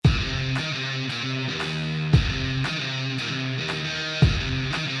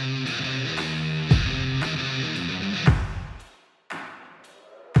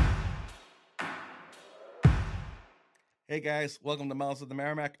Hey guys, welcome to Mouths of the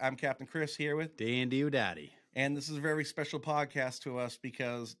Merrimack. I'm Captain Chris here with Dandy Daddy. And this is a very special podcast to us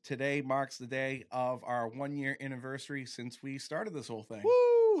because today marks the day of our 1-year anniversary since we started this whole thing.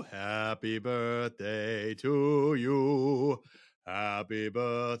 Woo! Happy birthday to you. Happy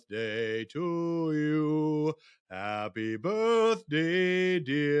birthday to you. Happy birthday,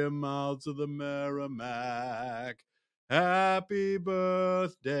 dear Mouths of the Merrimack. Happy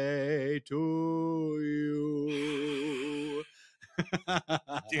birthday to you.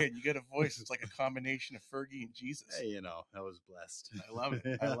 Dude, you got a voice. It's like a combination of Fergie and Jesus. Hey, I was blessed. I love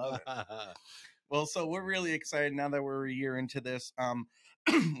it. I love it. Well, so we're really excited now that we're a year into this.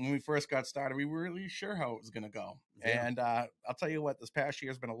 When we first got started, we weren't really sure how it was going to go. Yeah. And I'll tell you what, this past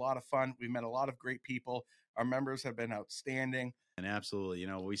year has been a lot of fun. We've met a lot of great people. Our members have been outstanding. And absolutely,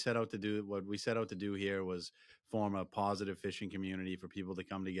 we set out to do here was form a positive fishing community for people to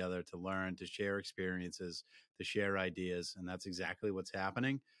come together, to learn, to share experiences, to share ideas. And that's exactly what's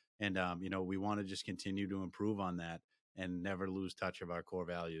happening. And, we want to just continue to improve on that and never lose touch of our core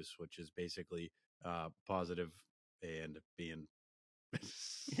values, which is basically positive and being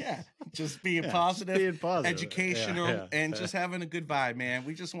just being positive, educational, and just having a good vibe, man.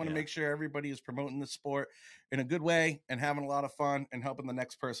 We just want to make sure everybody is promoting the sport in a good way and having a lot of fun and helping the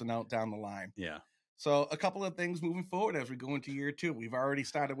next person out down the line. Yeah. So a couple of things moving forward as we go into year 2. We've already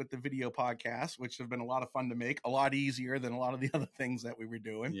started with the video podcast, which have been a lot of fun to make, a lot easier than a lot of the other things that we were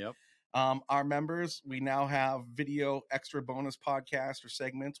doing. Yep. Our members, we now have video extra bonus podcasts or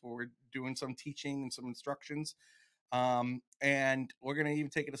segments where we're doing some teaching and some instructions. And we're going to even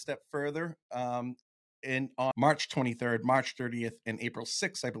take it a step further. On March 23rd, March 30th, and April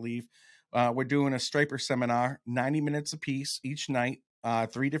 6th, I believe, we're doing a striper seminar, 90 minutes apiece each night,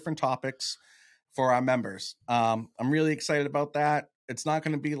 3 different topics for our members. I'm really excited about that. It's not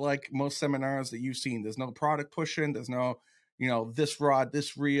going to be like most seminars that you've seen. There's no product pushing. There's no, this rod,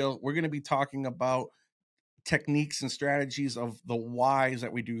 this reel. We're going to be talking about techniques and strategies of the whys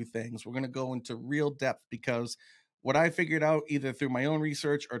that we do things. We're going to go into real depth because what I figured out either through my own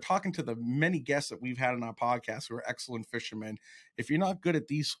research or talking to the many guests that we've had on our podcast who are excellent fishermen, if you're not good at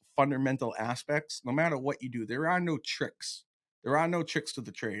these fundamental aspects, no matter what you do, there are no tricks. There are no tricks to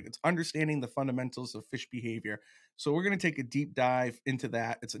the trade. It's understanding the fundamentals of fish behavior. So we're going to take a deep dive into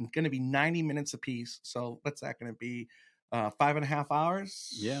that. It's going to be 90 minutes apiece. So what's that going to be? 5.5 hours?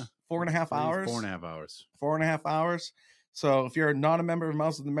 Yeah. 4.5 hours? 4.5 hours. 4.5 hours. So if you're not a member of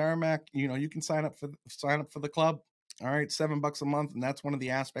Mouths of the Merrimack, you can sign up for the club. All right, $7 a month, and that's one of the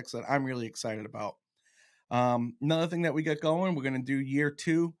aspects that I'm really excited about. Another thing that we got going, we're going to do year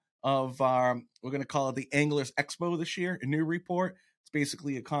 2 of we're going to call it the Anglers Expo this year, a new report. It's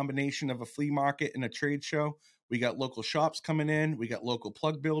basically a combination of a flea market and a trade show. We got local shops coming in. We got local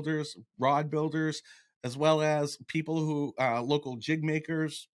plug builders, rod builders, as well as people who local jig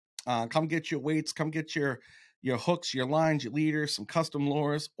makers. Come get your weights, come get your hooks, your lines, your leaders, some custom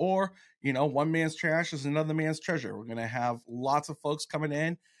lures, or, one man's trash is another man's treasure. We're going to have lots of folks coming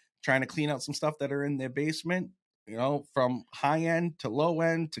in, trying to clean out some stuff that are in their basement, from high end to low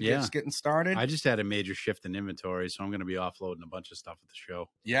end to just getting started. I just had a major shift in inventory, so I'm going to be offloading a bunch of stuff at the show.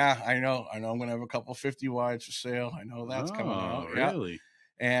 Yeah, I know. I'm going to have a couple 50 wides for sale. I know that's coming out. Really? Yeah.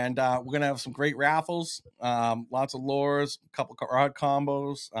 And we're going to have some great raffles, lots of lures, a couple rod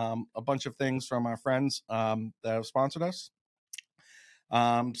combos, a bunch of things from our friends that have sponsored us.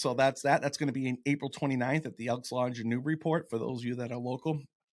 So that's that. That's going to be in April 29th at the Elks Lodge in Newburyport for those of you that are local.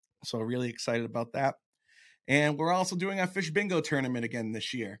 So really excited about that. And we're also doing our fish bingo tournament again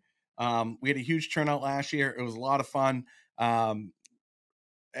this year. We had a huge turnout last year. It was a lot of fun.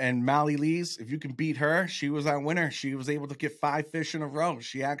 And Molly Lees, if you can beat her, she was our winner. She was able to get 5 fish in a row.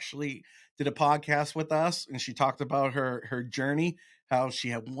 She actually did a podcast with us, and she talked about her journey, how she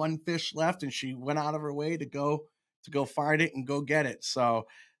had 1 fish left, and she went out of her way to go find it and go get it. So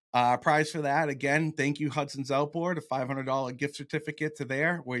prize for that, again, thank you, Hudson's Outboard, a $500 gift certificate to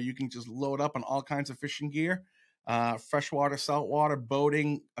there, where you can just load up on all kinds of fishing gear, freshwater, saltwater,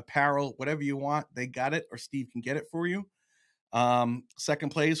 boating, apparel, whatever you want. They got it, or Steve can get it for you. Second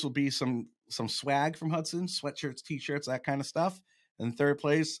place will be some swag from Hudson, sweatshirts, t-shirts, that kind of stuff. And third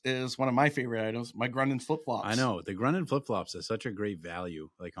place is one of my favorite items, my Grundon flip-flops. I know. The Grundon flip-flops is such a great value.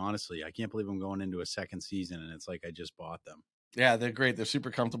 Like, honestly, I can't believe I'm going into a second season and it's like I just bought them. Yeah, they're great. They're super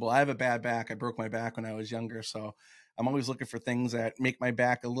comfortable. I have a bad back. I broke my back when I was younger, so I'm always looking for things that make my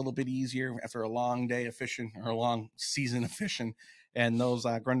back a little bit easier after a long day of fishing or a long season of fishing. And those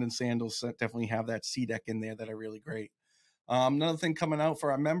Grundon sandals definitely have that C-deck in there that are really great. Another thing coming out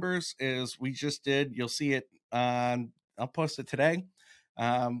for our members is we just did, you'll see it, I'll post it today.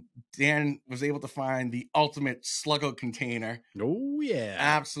 Dan was able to find the ultimate Sluggo container. Oh yeah,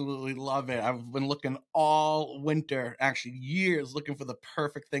 absolutely love it. I've been looking all winter, actually years, looking for the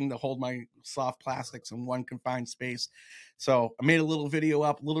perfect thing to hold my soft plastics in one confined space. So I made a little video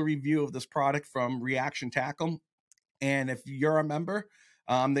up, a little review of this product from Reaction Tackle. And if you're a member,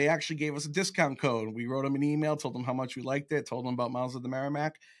 they actually gave us a discount code. We wrote them an email, told them how much we liked it, told them about Miles of the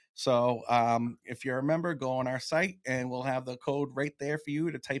Merrimack. So if you're a member, go on our site and we'll have the code right there for you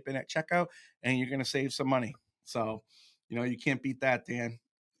to type in at checkout, and you're going to save some money. So, you can't beat that, Dan.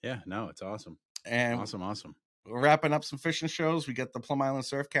 Yeah, no, it's awesome. And awesome. We're wrapping up some fishing shows. We got the Plum Island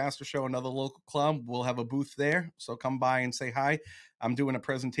Surfcaster Show, another local club. We'll have a booth there, so come by and say hi. I'm doing a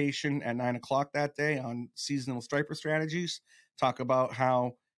presentation at 9:00 that day on seasonal striper strategies. Talk about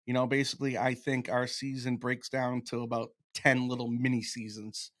how, basically I think our season breaks down to about 10 little mini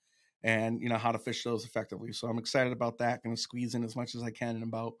seasons, and how to fish those effectively. So I'm excited about that. Going to squeeze in as much as I can in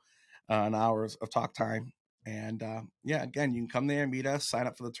about an hour of talk time. And again, you can come there and meet us, sign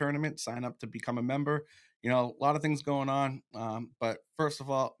up for the tournament, sign up to become a member. A lot of things going on. But first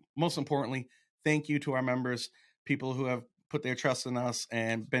of all, most importantly, thank you to our members, people who have put their trust in us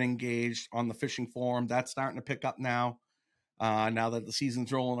and been engaged on the fishing forum. That's starting to pick up now. Now that the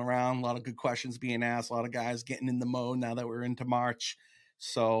season's rolling around, a lot of good questions being asked, a lot of guys getting in the mode now that we're into March.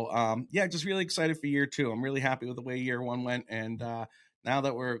 So, just really excited for year 2. I'm really happy with the way year 1 went. And now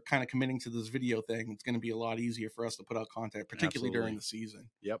that we're kind of committing to this video thing, it's going to be a lot easier for us to put out content, particularly during the season.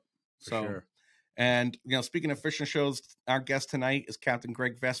 Yep, for sure. And, speaking of fishing shows, our guest tonight is Captain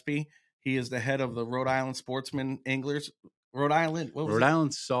Greg Vespe. He is the head of the Rhode Island Sportsman Anglers. Rhode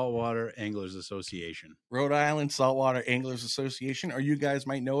Island Saltwater Anglers Association. Rhode Island Saltwater Anglers Association, or you guys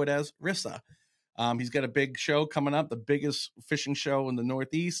might know it as RISA. He's got a big show coming up, the biggest fishing show in the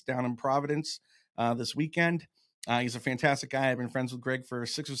Northeast down in Providence this weekend. He's a fantastic guy. I've been friends with Greg for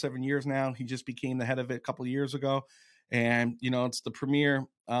 6 or 7 years now. He just became the head of it a couple of years ago. And, it's the premier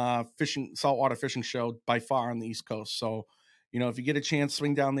saltwater fishing show by far on the East Coast. So, if you get a chance,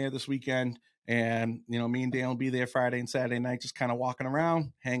 swing down there this weekend. And, me and Dan will be there Friday and Saturday night, just kind of walking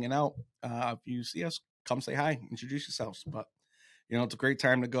around, hanging out. If you see us, come say hi, introduce yourselves. But, it's a great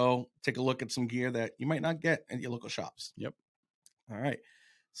time to go take a look at some gear that you might not get at your local shops. Yep. All right.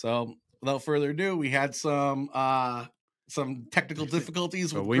 So without further ado, we had some technical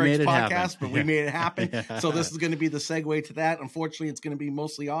difficulties with Greg's podcast, but we made it happen. Yeah. So this is going to be the segue to that. Unfortunately, it's going to be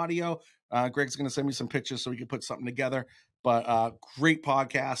mostly audio. Greg's going to send me some pictures so we can put something together. But great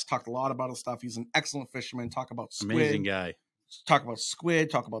podcast. Talked a lot about his stuff. He's an excellent fisherman. Talk about squid. Amazing guy. Talk about squid.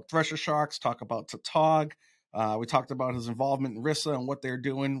 Talk about thresher sharks. Talk about tautog. We talked about his involvement in RISA and what they're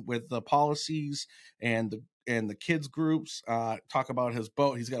doing with the policies and the kids groups. Talk about his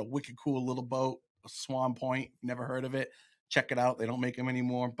boat. He's got a wicked cool little boat, a Swan Point. Never heard of it. Check it out. They don't make them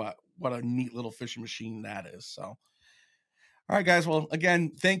anymore, but what a neat little fishing machine that is. So, all right, guys. Well,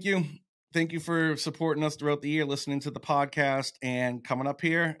 again, thank you. Thank you for supporting us throughout the year, listening to the podcast. And coming up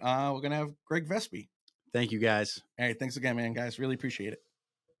here, we're going to have Greg Vespe. Thank you, guys. All right. Thanks again, man, guys. Really appreciate it.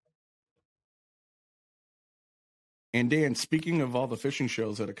 And Dan, speaking of all the fishing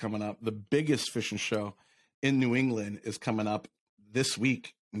shows that are coming up, the biggest fishing show in New England is coming up this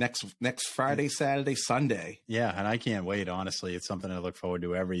week, next Friday, Saturday, Sunday. Yeah, and I can't wait, honestly. It's something I look forward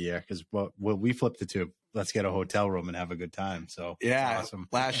to every year because we flipped it to let's get a hotel room and have a good time. So yeah, awesome.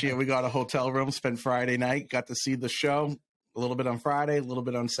 Last year we got a hotel room, spent Friday night, got to see the show a little bit on Friday, a little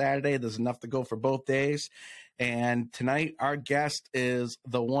bit on Saturday. There's enough to go for both days. And tonight our guest is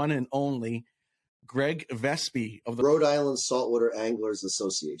the one and only Greg Vespe of the Rhode Island Saltwater Anglers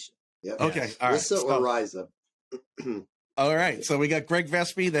Association. Yep. Okay. All right. RISA or RISA. All right. So we got Greg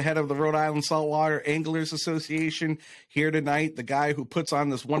Vespe, the head of the Rhode Island Saltwater Anglers Association, here tonight, the guy who puts on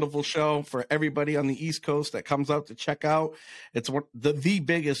this wonderful show for everybody on the East Coast that comes out to check out. It's the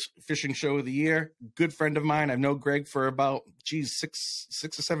biggest fishing show of the year. Good friend of mine. I've known Greg for about, 6 or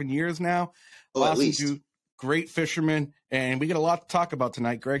 7 years now. Oh, awesome, at least. Dude, great fisherman. And we got a lot to talk about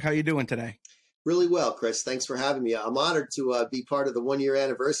tonight. Greg, how you doing today? Really well, Chris. Thanks for having me. I'm honored to be part of the 1-year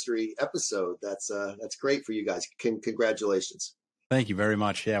anniversary episode. That's great for you guys. Congratulations. Thank you very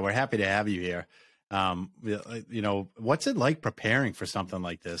much. Yeah, we're happy to have you here. What's it like preparing for something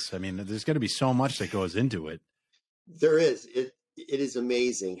like this? I mean, there's going to be so much that goes into it. There is. It is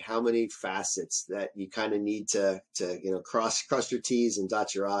amazing how many facets that you kind of need to cross your T's and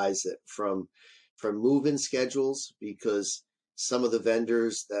dot your I's from move-in schedules, because some of the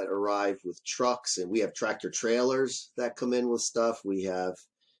vendors that arrive with trucks, and we have tractor trailers that come in with stuff. We have,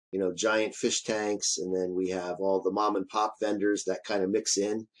 giant fish tanks, and then we have all the mom and pop vendors that kind of mix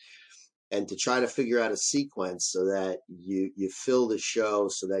in. and to try to figure out a sequence so that you fill the show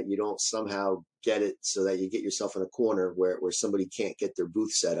so that you don't somehow get it so that you get yourself in a corner where somebody can't get their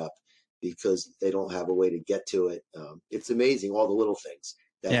booth set up because they don't have a way to get to it. It's amazing, all the little things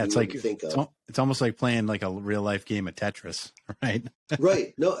that you wouldn't think of. It's almost like playing like a real life game of Tetris, right?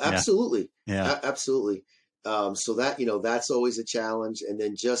 Right. No, absolutely. Yeah. Absolutely. So that, that's always a challenge. And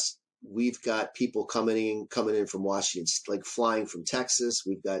then we've got people coming in from Washington, like flying from Texas.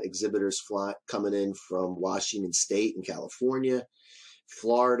 We've got exhibitors coming in from Washington State and California,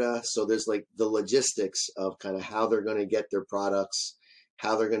 Florida. So there's like the logistics of kind of how they're going to get their products,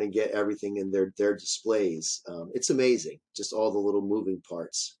 how they're going to get everything in their displays. It's amazing, just all the little moving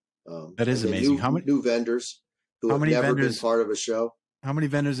parts. That is amazing. How many new vendors who have never been part of a show? How many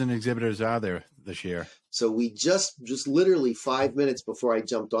vendors and exhibitors are there this year? So we just literally 5 minutes before I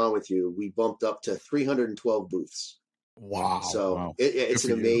jumped on with you, we bumped up to 312 booths. Wow. So wow. It's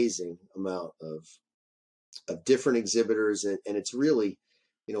an amazing amount of different exhibitors. And it's really,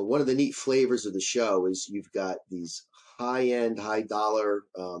 one of the neat flavors of the show is you've got these high-end, high-dollar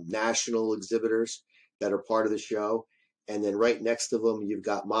national exhibitors that are part of the show. And then right next to them, you've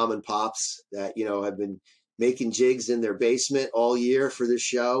got mom and pops that, have been making jigs in their basement all year for this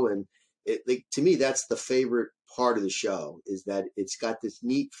show. And to me, that's the favorite part of the show, is that it's got this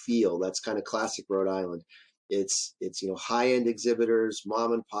neat feel that's kind of classic Rhode Island. It's high-end exhibitors,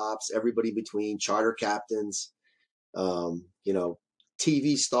 mom and pops, everybody between, charter captains,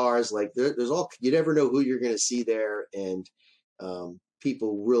 TV stars. Like there's all, you never know who you're going to see there. And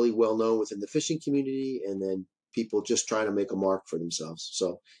people really well known within the fishing community, and then people just trying to make a mark for themselves.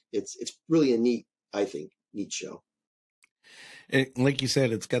 So it's really a neat show. Like you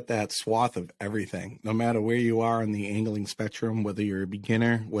said, it's got that swath of everything, no matter where you are in the angling spectrum, whether you're a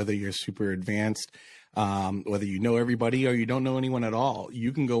beginner, whether you're super advanced, whether you know everybody or you don't know anyone at all.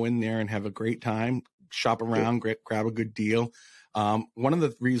 You can go in there and have a great time, shop around, grab a good deal. One of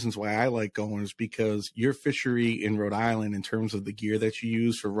the reasons why I like going is because your fishery in Rhode Island, in terms of the gear that you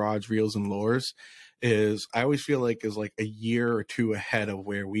use for rods, reels, and lures, I always feel like is like a year or two ahead of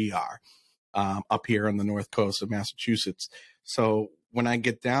where we are up here on the north coast of Massachusetts. So when I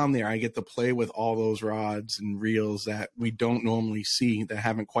get down there, I get to play with all those rods and reels that we don't normally see, that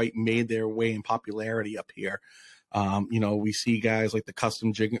haven't quite made their way in popularity up here. We see guys like the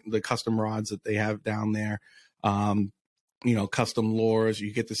custom rods that they have down there, custom lures.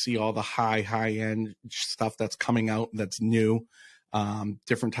 You get to see all the high end stuff that's coming out that's new,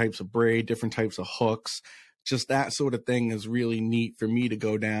 different types of braid, different types of hooks. Just that sort of thing is really neat for me to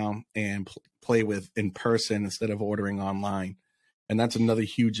go down and play with in person instead of ordering online. And that's another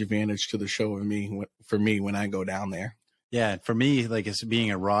huge advantage to the show for me when I go down there. Yeah. For me, like, as being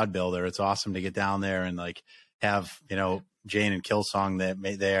a rod builder, it's awesome to get down there and like have, Jane and Killsong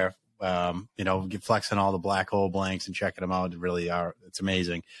there, flexing all the black hole blanks and checking them out. It's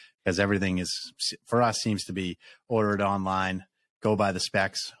amazing, because everything is, for us, seems to be ordered online. Go by the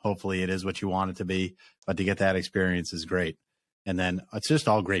specs. Hopefully it is what you want it to be, but to get that experience is great. And then it's just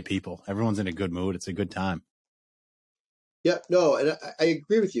all great people. Everyone's in a good mood. It's a good time. Yeah, no, and I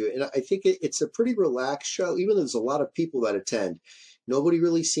agree with you. And I think it's a pretty relaxed show, even though there's a lot of people that attend. Nobody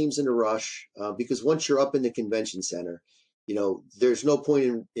really seems in a rush, because once you're up in the convention center, there's no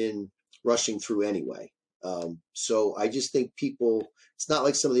point in rushing through anyway. So I just think it's not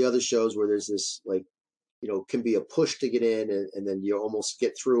like some of the other shows where there's this, like, can be a push to get in and then you almost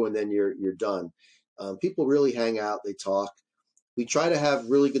get through and then you're done. People really hang out, they talk. We try to have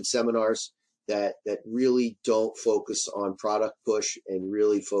really good seminars that really don't focus on product push and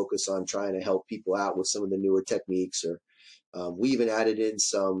really focus on trying to help people out with some of the newer techniques. Or we even added in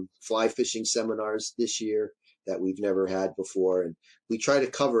some fly fishing seminars this year that we've never had before. And we try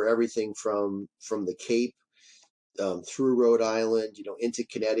to cover everything from the Cape through Rhode Island, into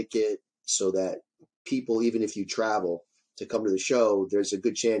Connecticut, so that people, even if you travel to come to the show, there's a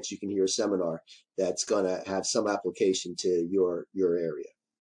good chance you can hear a seminar that's going to have some application to your area.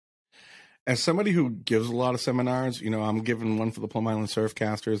 As somebody who gives a lot of seminars, I'm giving one for the Plum Island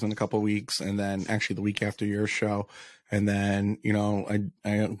Surfcasters in a couple of weeks, and then actually the week after your show. And then,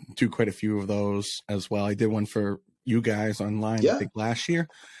 I do quite a few of those as well. I did one for you guys online, I think last year.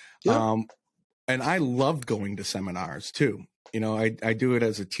 Yeah. And I loved going to seminars too. I do it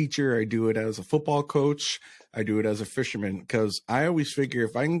as a teacher. I do it as a football coach. I do it as a fisherman, because I always figure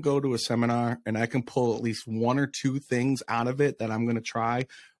if I can go to a seminar and I can pull at least one or two things out of it that I'm going to try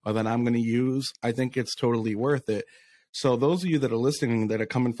or that I'm going to use, I think it's totally worth it. So those of you that are listening that are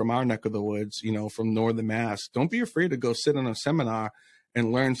coming from our neck of the woods, from Northern Mass, don't be afraid to go sit in a seminar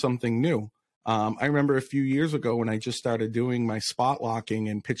and learn something new. I remember a few years ago when I just started doing my spot locking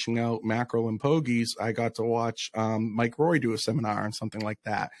and pitching out mackerel and pogies, I got to watch Mike Roy do a seminar on something like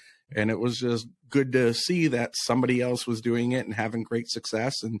that. And it was just good to see that somebody else was doing it and having great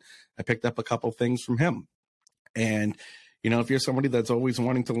success. And I picked up a couple things from him. And, if you're somebody that's always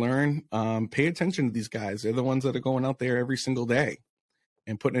wanting to learn, pay attention to these guys. They're the ones that are going out there every single day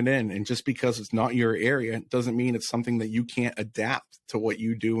and putting it in. And just because it's not your area, it doesn't mean it's something that you can't adapt to what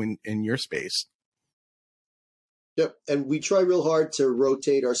you do in your space. Yep. And we try real hard to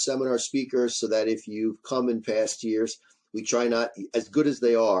rotate our seminar speakers so that if you've come in past years, we try not, as good as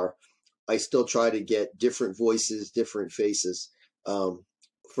they are, I still try to get different voices, different faces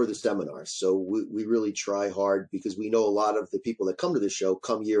for the seminars. So we really try hard because we know a lot of the people that come to the show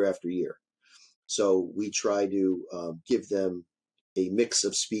come year after year. So we try to give them a mix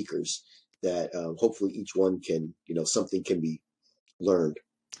of speakers that hopefully each one can, something can be learned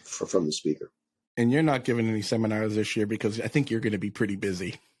from the speaker. And you're not giving any seminars this year because I think you're going to be pretty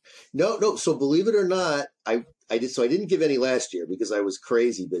busy. No. So believe it or not, I didn't give any last year because I was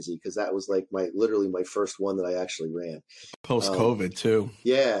crazy busy because that was like literally my first one that I actually ran. Post-COVID too.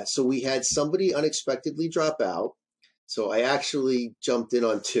 Yeah. So we had somebody unexpectedly drop out. So I actually jumped in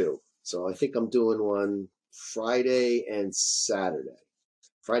on 2. So I think I'm doing one Friday and Saturday.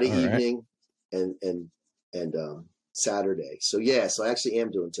 Friday evening and Saturday. So so I actually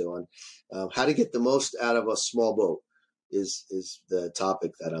am doing 2 on how to get the most out of a small boat is the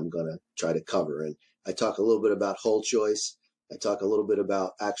topic that I'm going to try to cover. And I talk a little bit about hull choice. I talk a little bit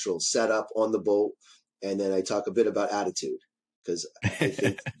about actual setup on the boat. And then I talk a bit about attitude because I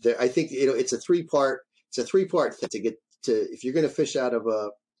think it's a 3-part thing to get to, if you're going to fish out of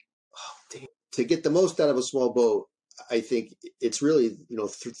to get the most out of a small boat. I think it's really,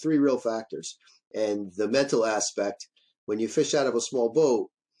 3 real factors. And the mental aspect, when you fish out of a small boat,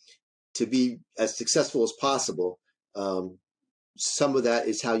 to be as successful as possible, some of that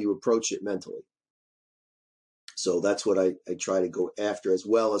is how you approach it mentally. So that's what I try to go after, as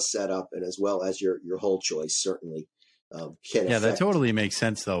well as setup and as well as your whole choice certainly can affect. That totally makes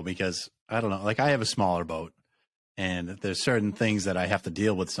sense though, because I don't know, like I have a smaller boat and there's certain things that I have to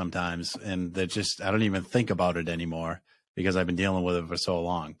deal with sometimes, and that just, I don't even think about it anymore because I've been dealing with it for so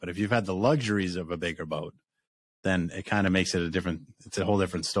long. But if you've had the luxuries of a bigger boat, then it kind of makes it it's a whole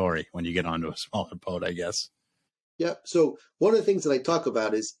different story when you get onto a smaller boat, I guess. Yeah. So one of the things that I talk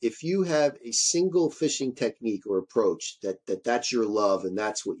about is if you have a single fishing technique or approach that's your love and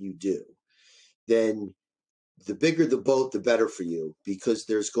that's what you do, then the bigger the boat, the better for you, because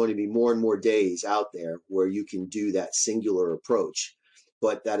there's going to be more and more days out there where you can do that singular approach.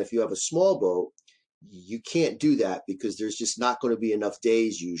 But that if you have a small boat, you can't do that because there's just not going to be enough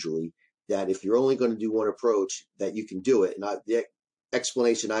days usually that if you're only going to do one approach that you can do it. And the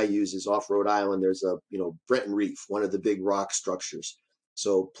explanation I use is off Rhode Island, there's a, Brenton Reef, one of the big rock structures.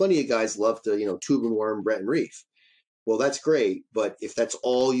 So plenty of guys love to, tube and worm Brenton Reef. Well, that's great. But if that's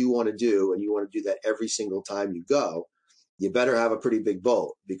all you want to do and you want to do that every single time you go, you better have a pretty big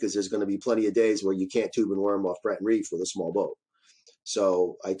boat because there's going to be plenty of days where you can't tube and worm off Brenton Reef with a small boat.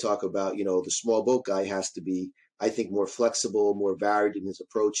 So I talk about, the small boat guy has to be, I think, more flexible, more varied in his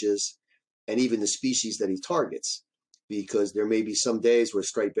approaches, and even the species that he targets, because there may be some days where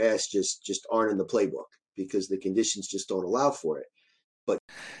striped bass just aren't in the playbook because the conditions just don't allow for it. But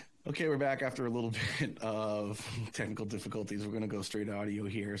okay, we're back after a little bit of technical difficulties. We're going to go straight audio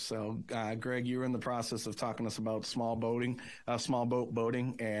here. So, Greg, you're in the process of talking to us about small boat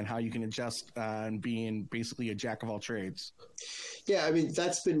boating, and how you can adjust and being basically a jack of all trades. Yeah, I mean,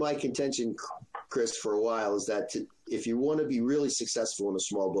 that's been my contention, Chris, for a while, is that if you want to be really successful in a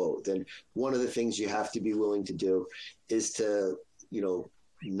small boat, then one of the things you have to be willing to do is to,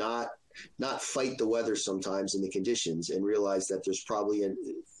 not fight the weather sometimes and the conditions, and realize that there's probably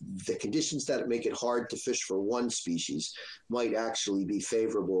the conditions that make it hard to fish for one species might actually be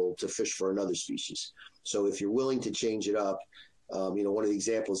favorable to fish for another species. So if you're willing to change it up, one of the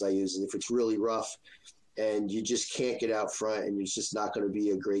examples I use is if it's really rough and you just can't get out front and it's just not going to be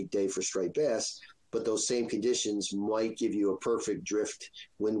a great day for striped bass, but those same conditions might give you a perfect drift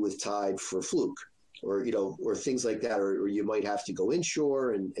wind with tide for fluke, or things like that, or you might have to go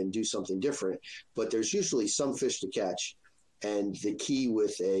inshore and do something different. But there's usually some fish to catch, and the key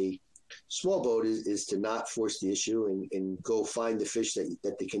with a small boat is to not force the issue and go find the fish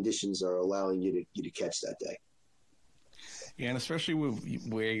that the conditions are allowing you to catch that day. Yeah, and especially with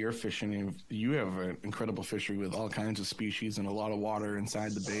where you're fishing, you have an incredible fishery with all kinds of species and a lot of water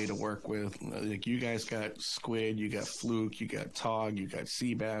inside the bay to work with. Like you guys got squid, you got fluke, you got tog, you got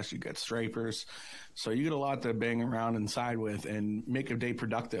sea bass, you got stripers. So you get a lot to bang around inside with and make a day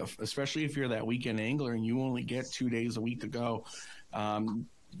productive, especially if you're that weekend angler and you only get 2 days a week to go.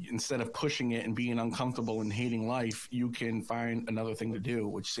 Instead of pushing it and being uncomfortable and hating life, you can find another thing to do,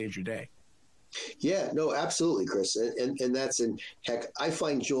 which saves your day. Yeah, no, absolutely, Chris. And heck, I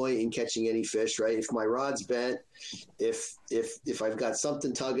find joy in catching any fish, right? If my rod's bent, if I've got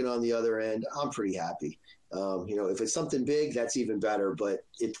something tugging on the other end, I'm pretty happy. If it's something big, that's even better, but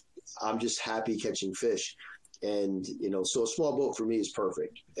I'm just happy catching fish. And, so a small boat for me is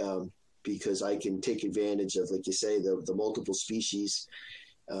perfect, because I can take advantage of, like you say, the multiple species.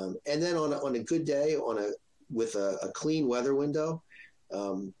 And then on a good day, with a clean weather window,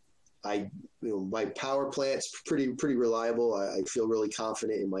 my power plant's pretty reliable. I feel really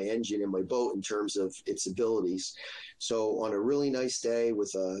confident in my engine and my boat in terms of its abilities. So on a really nice day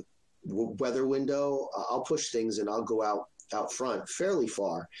with a weather window, I'll push things and I'll go out front fairly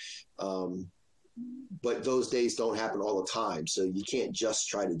far. But those days don't happen all the time, so you can't just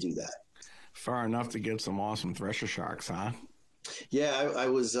try to do that. Far enough to get some awesome thresher sharks, huh? Yeah, I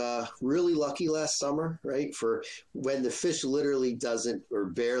was really lucky last summer, right? For when the fish literally doesn't or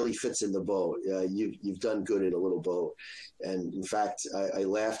barely fits in the boat, you've done good in a little boat. And in fact, I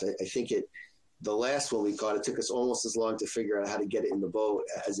laughed. I think the last one we caught, it took us almost as long to figure out how to get it in the boat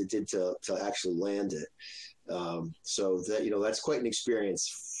as it did to actually land it. So that's quite an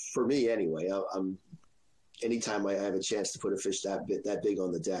experience for me anyway. Anytime I have a chance to put a fish that big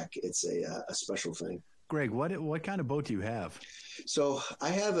on the deck, it's a special thing. Greg, what kind of boat do you have? So I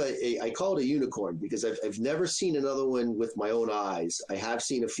have I call it a unicorn because I've never seen another one with my own eyes. I have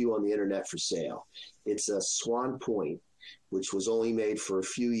seen a few on the internet for sale. It's a Swan Point, which was only made for a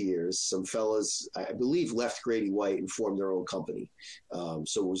few years. Some fellas, I believe, left Grady White and formed their own company.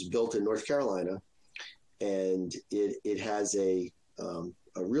 So it was built in North Carolina, and it has a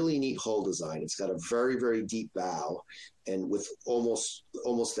really neat hull design. It's got a very, very deep bow, and with almost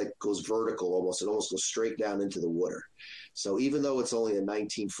that goes vertical. It almost goes straight down into the water. So even though it's only a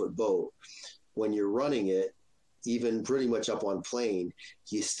 19-foot boat, when you're running it, even pretty much up on plane,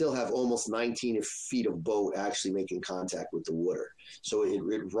 you still have almost 19 feet of boat actually making contact with the water. So it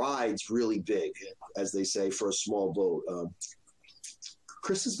rides really big, as they say, for a small boat.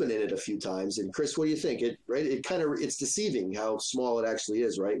 Chris has been in it a few times, and Chris, what do you think? It's deceiving how small it actually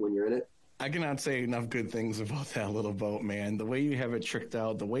is, right, when you're in it? I cannot say enough good things about that little boat, man. The way you have it tricked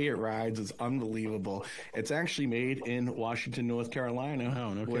out, the way it rides is unbelievable. It's actually made in Washington, North Carolina,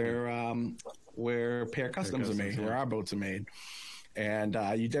 where Pear Customs are made, where our boats are made. And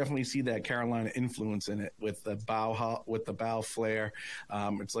you definitely see that Carolina influence in it with the bow flare.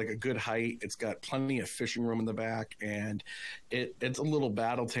 It's like a good height. It's got plenty of fishing room in the back, and it's a little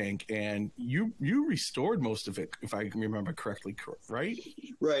battle tank. And you restored most of it, if I can remember correctly, right?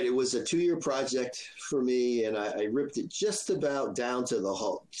 Right. It was a 2-year project for me, and I ripped it just about down to the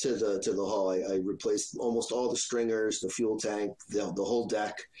hull. To the hull, I replaced almost all the stringers, the fuel tank, the whole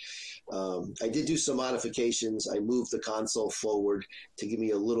deck. I did do some modifications. I moved the console forward to give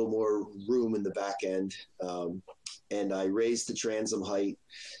me a little more room in the back end. And I raised the transom height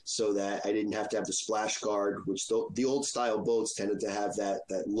so that I didn't have to have the splash guard, which the old style boats tended to have that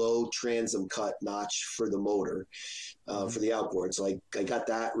low transom cut notch for the motor, for the outboard. So I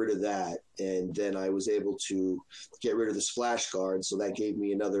got rid of that. And then I was able to get rid of the splash guard. So that gave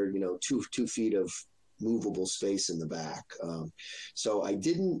me another, 2 feet of movable space in the back. So I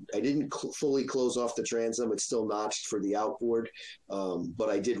didn't fully close off the transom. It's still notched for the outboard, but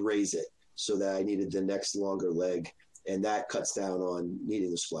I did raise it so that I needed the next longer leg, and that cuts down on needing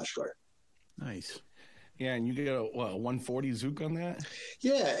the splash guard. Nice. Yeah, and you get a 140 Zook on that?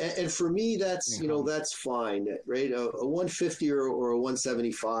 Yeah, and for me, that's that's fine, right? A 150 or a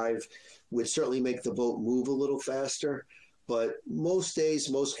 175 would certainly make the boat move a little faster. But most days,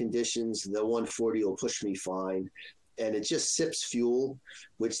 most conditions, the 140 will push me fine. And it just sips fuel,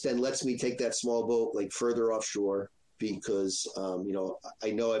 which then lets me take that small boat like further offshore because,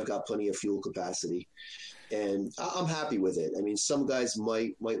 I know I've got plenty of fuel capacity. And I'm happy with it. I mean, some guys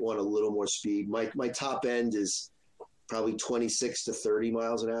might want a little more speed. My top end is probably 26 to 30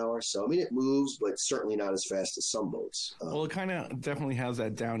 miles an hour. So, I mean, it moves, but certainly not as fast as some boats. Well, it kind of definitely has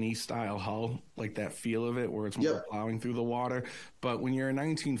that down east style hull, like that feel of it where it's more plowing through the water. But when you're a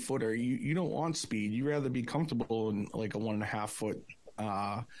 19-footer, you don't want speed. You rather be comfortable in like a 1.5 foot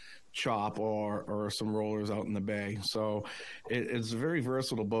chop or some rollers out in the bay. So it's a very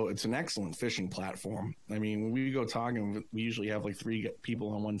versatile boat. It's an excellent fishing platform. I mean, when we go talking, we usually have like 3 people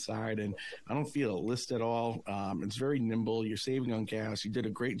on one side, and I don't feel it list at all. It's very nimble. You're saving on gas. You did a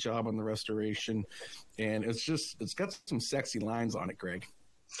great job on the restoration, and it's got some sexy lines on it, Greg.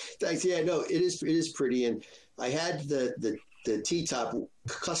 Thanks. Yeah, no, it is pretty. And I had the T-top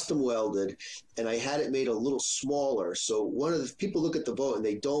custom welded, and I had it made a little smaller. So one of the people look at the boat and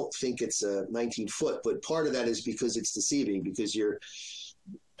they don't think it's a 19-foot, but part of that is because it's deceiving, because you're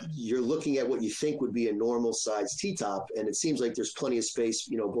looking at what you think would be a normal size T-top, and it seems like there's plenty of space,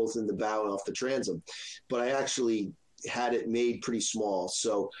 both in the bow and off the transom. But I actually had it made pretty small,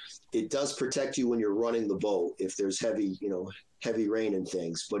 so it does protect you when you're running the boat if there's heavy rain and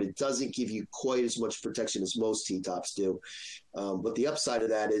things, but it doesn't give you quite as much protection as most T-tops do. But the upside of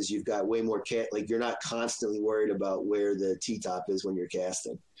that is you've got way more you're not constantly worried about where the T-top is when you're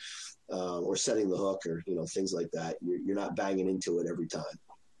casting, or setting the hook, or things like that. You're not banging into it every time.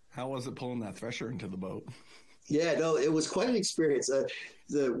 How was it pulling that thresher into the boat? Yeah, no, it was quite an experience.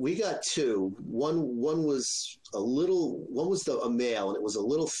 We got 2. One was a male, and it was a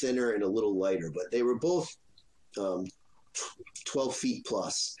little thinner and a little lighter, but they were both 12 feet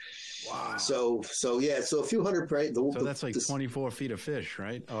plus. Wow. So a few hundred. So that's like 24 feet of fish,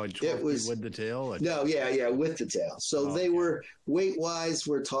 right? Oh, 12 feet with the tail? No, yeah, with the tail. So they were, weight-wise,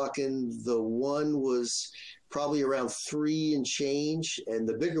 we're talking, the one was probably around 3 and change, and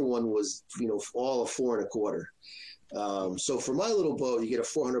the bigger one was, all of 4 1/4. So for my little boat, you get a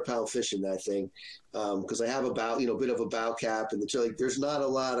 400-pound fish in that thing, because I have a bit of a bow cap, and there's not a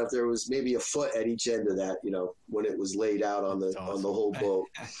lot of. There was maybe a foot at each end of that, when it was laid out on the whole boat.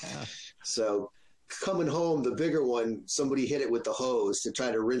 So coming home, the bigger one, somebody hit it with the hose to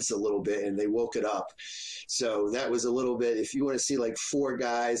try to rinse a little bit, and they woke it up. So that was a little bit. If you want to see like 4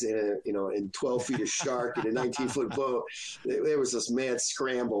 guys in 12 feet of shark in a 19-foot boat, there was this mad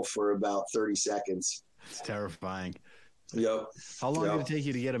scramble for about 30 seconds. It's terrifying. Yep. How long did it take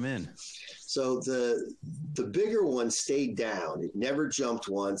you to get them in? So the bigger one stayed down. It never jumped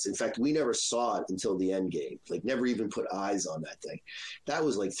once. In fact, we never saw it until the end game. Like, never even put eyes on that thing. That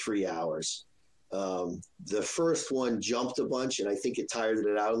was like 3 hours. The first one jumped a bunch, and I think it tired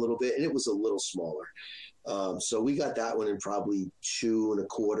it out a little bit, and it was a little smaller. So we got that one in probably 2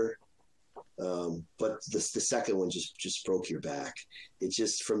 1/4. But the second one just broke your back. It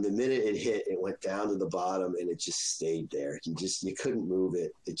just, from the minute it hit, it went down to the bottom, and it just stayed there. You couldn't move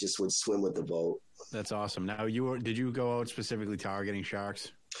it. It just would swim with the boat. That's awesome. Now, did you go out specifically targeting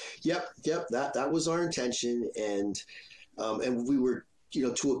sharks? Yep. That was our intention, and we were,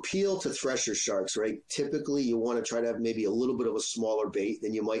 to appeal to thresher sharks, right? Typically, you want to try to have maybe a little bit of a smaller bait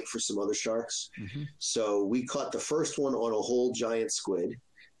than you might for some other sharks. Mm-hmm. So we caught the first one on a whole giant squid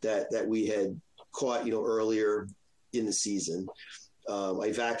that we had caught, earlier in the season.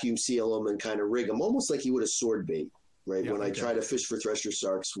 I vacuum seal them and kind of rig them almost like you would a sword bait, right? Yeah, when I try to fish for thresher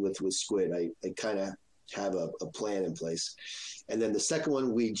sharks with squid, I kind of have a plan in place. And then the second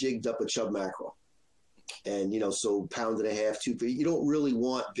one, we jigged up a chub mackerel. And, so 1.5 pounds, 2 feet. You don't really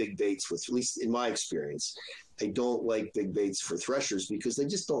want big baits with, at least in my experience. I don't like big baits for threshers because they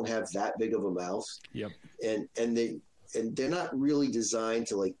just don't have that big of a mouth. Yep. And they're not really designed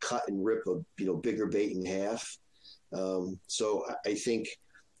to like cut and rip a bigger bait in half. So I think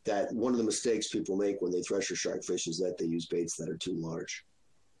that one of the mistakes people make when they thresher shark fish is that they use baits that are too large.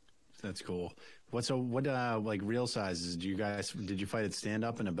 That's cool. What like reel sizes did you fight it stand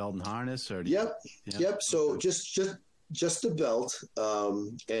up in a belt and harness, or? Yep. So just the belt,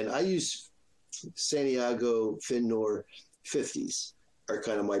 and I use Santiago Finnor 50s. Are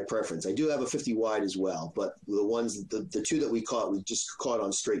kind of my preference. I do have a 50 wide as well, but the 2 that we caught, we just caught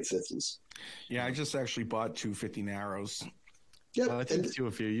on straight 50s. Yeah, I just actually bought 2 50 narrows. Yeah, well, I think too,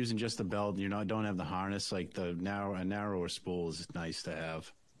 if you're using just the belt, don't have the harness, like a narrower spool is nice to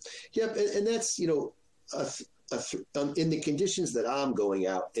have. Yep, and that's in the conditions that I'm going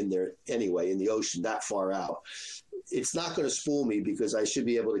out in there anyway, in the ocean that far out, it's not going to spool me because I should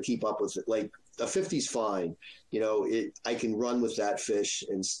be able to keep up with it. Like a 50's fine. I can run with that fish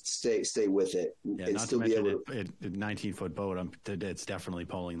and stay with it, and not still to be mention able to. A 19-foot boat, it's definitely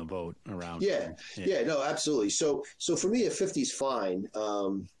pulling the boat around. Yeah, no, absolutely. So for me, a 50's fine.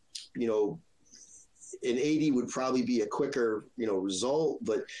 An 80 would probably be a quicker, result,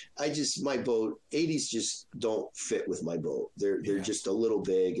 but my boat 80s just don't fit with my boat. They're just a little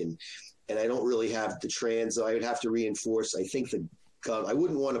big, and I don't really have the trans. I would have to reinforce. I think I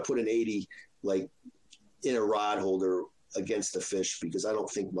wouldn't want to put an 80 like in a rod holder against the fish because I don't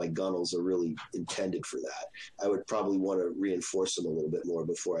think my gunnels are really intended for that. I would probably want to reinforce them a little bit more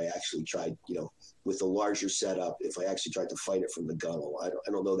before I actually tried, with a larger setup. If I actually tried to fight it from the gunnel, I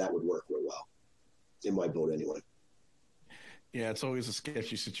don't know that would work real well in my boat anyway. Yeah, it's always a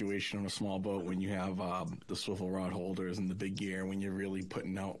sketchy situation on a small boat when you have the swivel rod holders and the big gear when you're really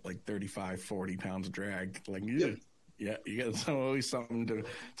putting out like 35, 40 pounds of drag. Like, yeah, you got always something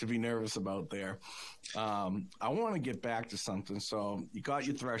to be nervous about there. I want to get back to something. So you got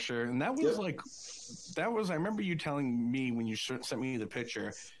your thresher, and that was I remember you telling me when you sent me the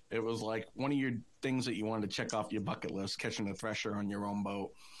picture, it was like one of your things that you wanted to check off your bucket list, catching a thresher on your own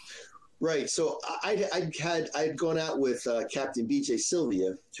boat. Right. So I had gone out with Captain BJ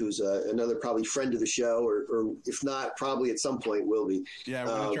Sylvia, who's another probably friend of the show, or if not, probably at some point will be. Yeah,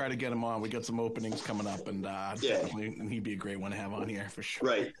 we're gonna try to get him on. We got some openings coming up, and he'd be a great one to have on here for sure.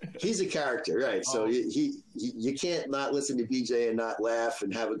 Right. He's a character, right? So you can't not listen to BJ and not laugh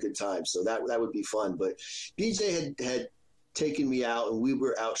and have a good time. So that would be fun. But BJ had taken me out, and we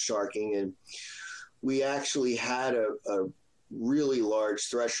were out sharking, and we actually had a really large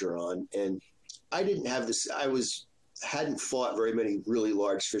thresher on, and I didn't have this. Hadn't fought very many really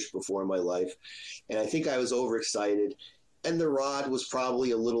large fish before in my life, and I think I was overexcited. And the rod was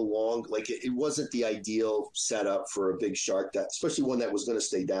probably a little long. Like it wasn't the ideal setup for a big shark, especially one that was going to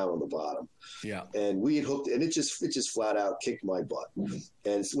stay down on the bottom. Yeah. And we had hooked, and it just flat out kicked my butt.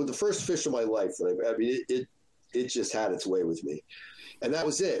 And with the first fish of my life, it just had its way with me, and that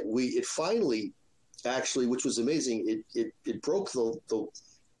was it. It finally. Actually, which was amazing, it broke the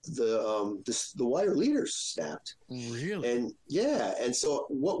wire leaders snapped. Really? And so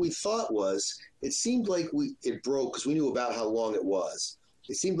what we thought was, it seemed like it broke because we knew about how long it was.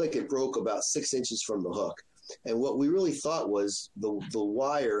 It seemed like it broke about 6 inches from the hook, and what we really thought was the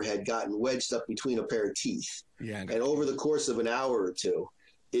wire had gotten wedged up between a pair of teeth. Yeah. And over the course of an hour or two,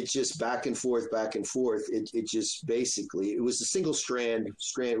 it just back and forth. It just basically, it was a single strand.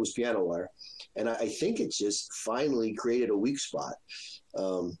 It was piano wire. And I think it just finally created a weak spot.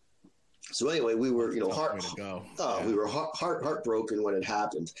 So anyway, we were, we were heartbroken when it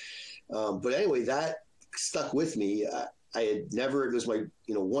happened. But anyway, that stuck with me. I had never, it was my,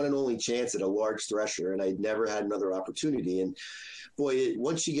 one and only chance at a large thresher, and I'd never had another opportunity. And boy,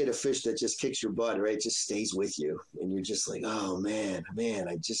 once you get a fish that just kicks your butt, right, it just stays with you. And you're just like, oh man,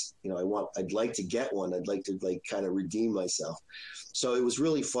 I just, I'd like to get one. I'd like to kind of redeem myself. So it was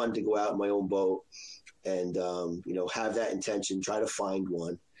really fun to go out in my own boat and, have that intention, try to find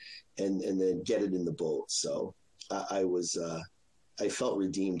one and then get it in the boat. So I felt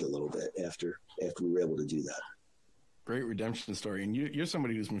redeemed a little bit after we were able to do that. Great redemption story. And you're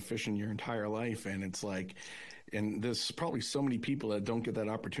somebody who's been fishing your entire life, and it's like, and there's probably so many people that don't get that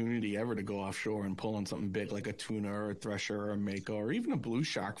opportunity ever to go offshore and pull on something big like a tuna or a thresher or a mako or even a blue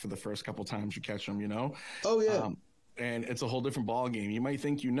shark for the first couple times you catch them, Oh, yeah. And it's a whole different ball game. You might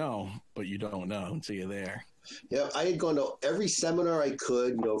think but you don't know until you're there. Yeah, I had gone to every seminar I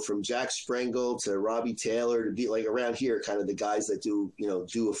could, from Jack Sprengel to Robbie Taylor to be like around here, kind of the guys that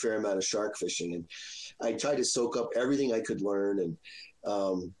do a fair amount of shark fishing. And I tried to soak up everything I could learn. And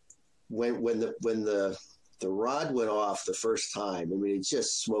when the rod went off the first time, it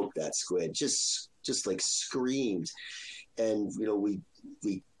just smoked that squid, just like screamed. And,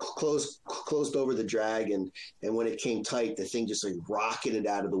 we closed over the drag, and when it came tight, the thing just like rocketed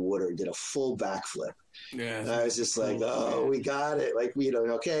out of the water and did a full backflip. Yeah, and I was just like, oh, we got it. Like,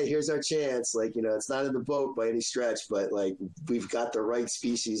 okay, here's our chance. Like, it's not in the boat by any stretch, but like we've got the right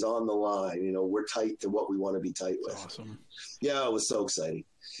species on the line. We're tight to what we want to be tight with. Awesome. Yeah, it was so exciting.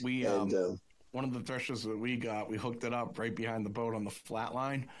 One of the threshers that we got, we hooked it up right behind the boat on the flat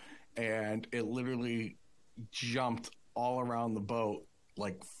line, and it literally jumped all around the boat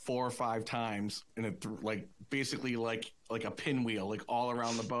like 4 or 5 times, and it basically like a pinwheel, like all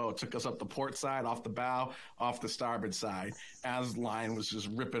around the boat. Took us up the port side, off the bow, off the starboard side, as line was just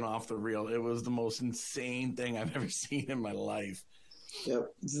ripping off the reel. It was the most insane thing I've ever seen in my life.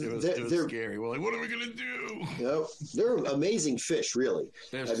 Yep. It was scary. We're like, what are we going to do? Yep. They're amazing fish, really.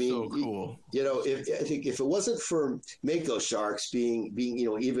 They're so cool. I think if it wasn't for mako sharks being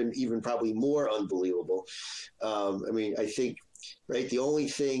even probably more unbelievable, I think, right, the only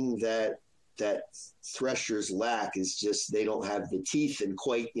thing that threshers lack is just they don't have the teeth and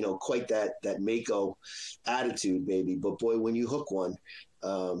quite that mako attitude maybe. But boy, when you hook one,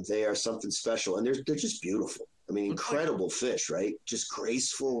 they are something special, and they're just beautiful. Incredible fish, right? Just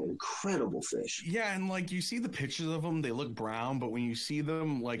graceful, incredible fish. Yeah, and like you see the pictures of them, they look brown, but when you see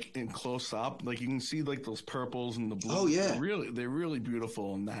them like in close up, like you can see like those purples and the blues. Oh yeah, they're really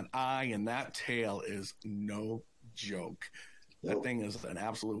beautiful, and that eye and that tail is no joke. Nope. That thing is an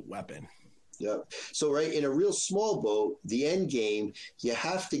absolute weapon. Yep. So, right, in a real small boat, the end game, you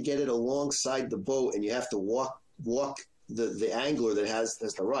have to get it alongside the boat, and you have to walk the angler that has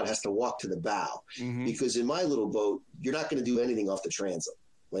the rod has to walk to the bow. Mm-hmm. Because in my little boat, you're not going to do anything off the transom.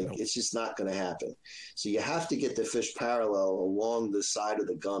 Like, Nope. It's just not going to happen. So you have to get the fish parallel along the side of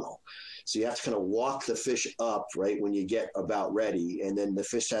the gunnel. So you have to kind of walk the fish up, right, when you get about ready. And then the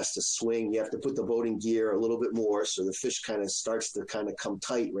fish has to swing. You have to put the boat in gear a little bit more so the fish kind of starts to kind of come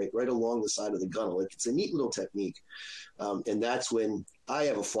tight right along the side of the gunnel. Like, it's a neat little technique. And that's when I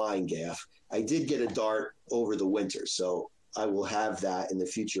have a flying gaff. I did get a dart over the winter, so I will have that in the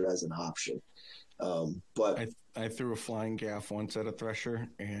future as an option. But I threw a flying gaff once at a thresher,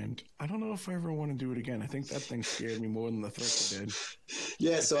 and I don't know if I ever want to do it again. I think that thing scared me more than the thresher did.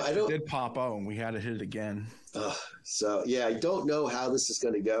 Yeah, so it did pop out, and we had to hit it again. So yeah, I don't know how this is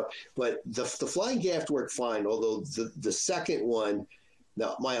going to go, but the flying gaff worked fine. Although the second one,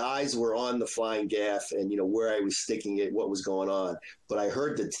 now my eyes were on the flying gaff and where I was sticking it, what was going on. But I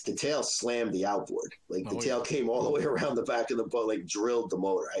heard that the tail slammed the outboard. Like the tail came all the way around the back of the boat, like drilled the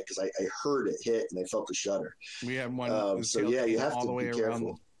motor. Because I heard it hit and I felt the shudder. We had one. So yeah, you have to be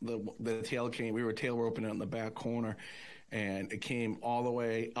careful. The tail came. We were tail roping it in the back corner, and it came all the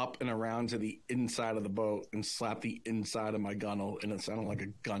way up and around to the inside of the boat and slapped the inside of my gunnel, and it sounded like a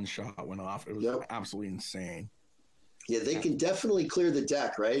gunshot went off. It was absolutely insane. Yeah, they can definitely clear the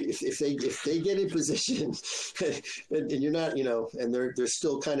deck, right? If they get in position, and you're not, and they're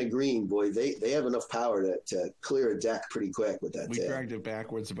still kind of green, boy, they have enough power to clear a deck pretty quick with that. We dragged it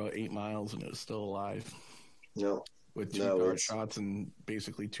backwards about 8 miles, and it was still alive. No, with 2 dart shots and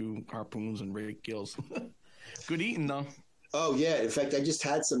basically 2 harpoons and rake gills. Good eating though. Oh yeah, in fact, I just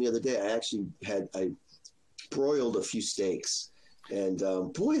had some the other day. I broiled a few steaks. And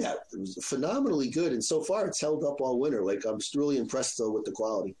boy, that was phenomenally good. And so far, it's held up all winter. Like, I'm really impressed, though, with the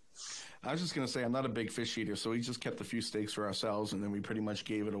quality. I was just going to say, I'm not a big fish eater, so we just kept a few steaks for ourselves, and then we pretty much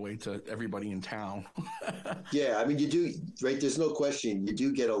gave it away to everybody in town. Yeah, I mean, you do, right? There's no question. You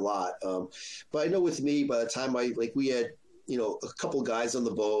do get a lot. But I know with me, by the time we had, a couple guys on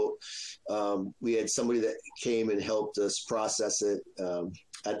the boat. We had somebody that came and helped us process it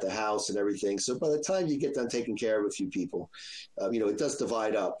at the house and everything. So by the time you get done taking care of a few people, it does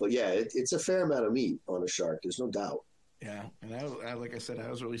divide up. But yeah, it's a fair amount of meat on a shark. There's no doubt. Yeah, and like I said, I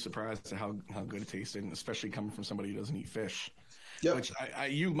was really surprised at how good it tasted, and especially coming from somebody who doesn't eat fish. Yep. Which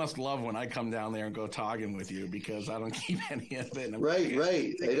you must love when I come down there and go togging with you, because I don't keep any of it.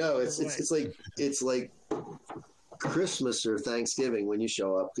 Right. I know it's like Christmas or Thanksgiving when you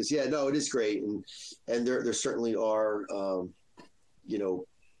show up, because it is great, and there certainly are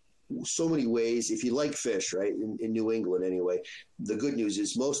so many ways. If you like fish, right, in New England anyway, the good news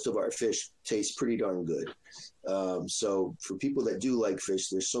is most of our fish taste pretty darn good. So for people that do like fish,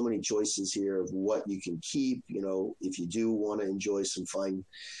 there's so many choices here of what you can keep, if you do want to enjoy some fine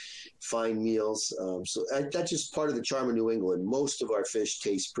meals. So that's just part of the charm of New England. Most of our fish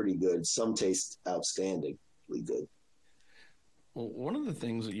taste pretty good. Some taste outstandingly good. Well, one of the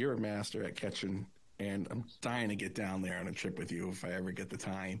things that you're a master at catching, and I'm dying to get down there on a trip with you if I ever get the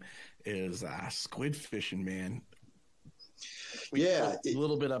time, is squid fishing, man. A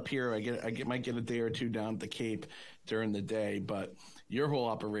little bit up here. I might get a day or two down at the Cape during the day, but your whole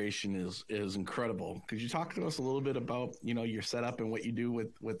operation is incredible. Could you talk to us a little bit about your setup and what you do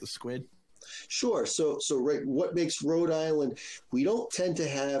with the squid? Sure. So right, what makes Rhode Island? We don't tend to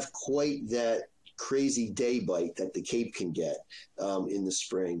have quite that crazy day bite that the Cape can get in the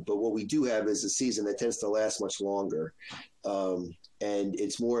spring, but what we do have is a season that tends to last much longer, and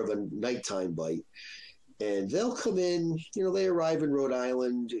it's more of a nighttime bite. And they'll come in, they arrive in Rhode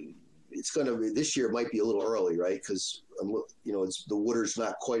Island. It's going to be, this year it might be a little early, right? Because, the water's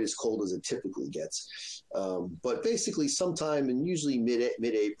not quite as cold as it typically gets. But basically sometime in usually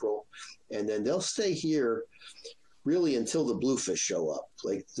mid-April, and then they'll stay here really until the bluefish show up.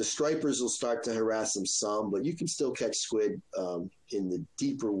 Like, the stripers will start to harass them some, but you can still catch squid in the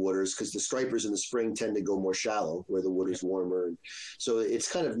deeper waters, because the stripers in the spring tend to go more shallow where the water's warmer. And so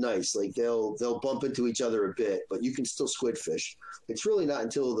it's kind of nice. Like, they'll bump into each other a bit, but you can still squid fish. It's really not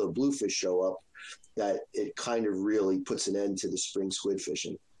until the bluefish show up that it kind of really puts an end to the spring squid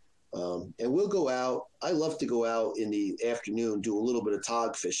fishing. And we'll go out. I love to go out in the afternoon, do a little bit of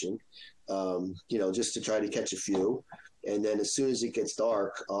tog fishing, just to try to catch a few. And then as soon as it gets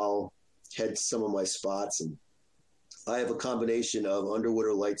dark, I'll head to some of my spots. And I have a combination of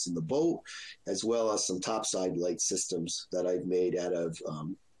underwater lights in the boat, as well as some topside light systems that I've made out of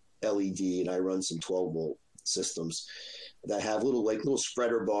LED. And I run some 12-volt systems that have little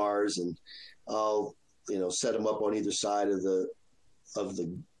spreader bars. And I'll set them up on either side of the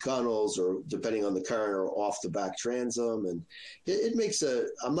gunnels, or depending on the current, or off the back transom. And it makes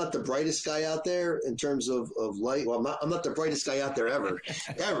I'm not the brightest guy out there in terms of light. Well, I'm not the brightest guy out there ever.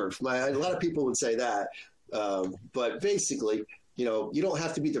 A lot of people would say that. But basically, you don't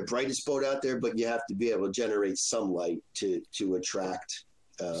have to be the brightest boat out there, but you have to be able to generate some light to attract.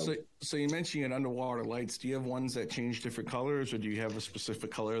 So you mentioned you had underwater lights. Do you have ones that change different colors, or do you have a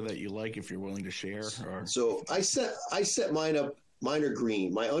specific color that you like, if you're willing to share? Or? So I set mine up. Mine are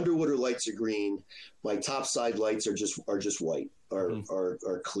green. My underwater lights are green. My topside lights are just white,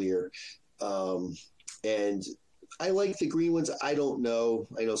 are clear. And I like the green ones. I don't know.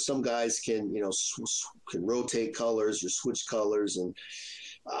 I know some guys can can rotate colors or switch colors, and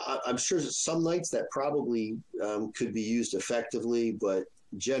I'm sure some lights that probably could be used effectively. But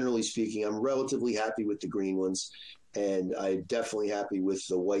generally speaking, I'm relatively happy with the green ones, and I'm definitely happy with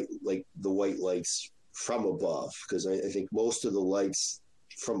the white lights from above, because I think most of the lights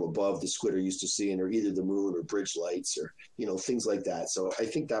from above the squid are used to seeing are either the moon or bridge lights, or things like that. So I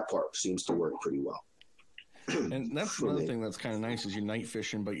think that part seems to work pretty well. And that's another thing that's kind of nice, is you're night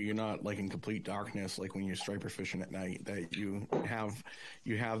fishing, but you're not like in complete darkness, like when you're striper fishing at night, that you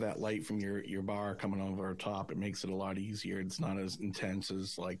have that light from your bar coming over top. It makes it a lot easier. It's not as intense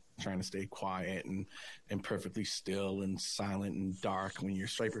as like trying to stay quiet and perfectly still and silent and dark when you're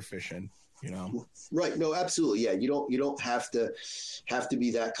striper fishing. Right. No, absolutely. Yeah. You don't have to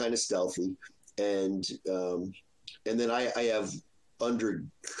be that kind of stealthy. And then I have under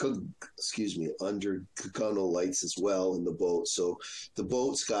gunnel lights as well in the boat. So the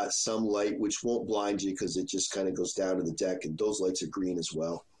boat's got some light, which won't blind you because it just kind of goes down to the deck, and those lights are green as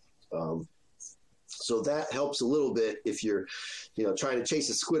well. So that helps a little bit if you're, trying to chase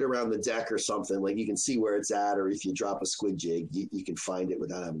a squid around the deck or something. Like, you can see where it's at, or if you drop a squid jig, you can find it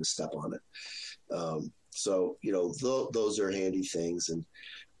without having to step on it. So those are handy things. And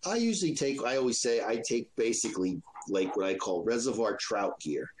I always say I take basically like what I call reservoir trout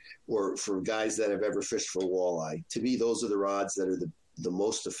gear, or for guys that have ever fished for walleye. To me, those are the rods that are the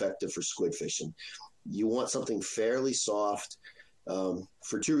most effective for squid fishing. You want something fairly soft,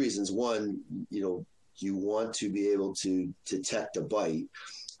 for two reasons. One, you want to be able to detect a bite.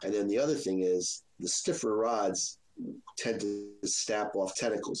 And then the other thing is, the stiffer rods tend to snap off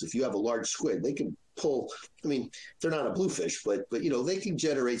tentacles. If you have a large squid, they can pull. I mean, they're not a bluefish, but they can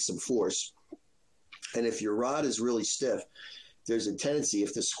generate some force. And if your rod is really stiff, there's a tendency,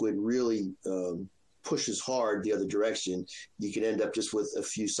 if the squid really pushes hard the other direction, you can end up just with a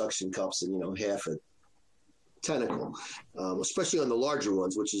few suction cups and half a tentacle, especially on the larger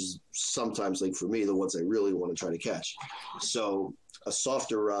ones, which is sometimes, like for me, the ones I really want to try to catch. So a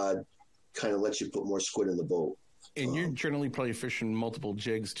softer rod kind of lets you put more squid in the boat. And you're generally probably fishing multiple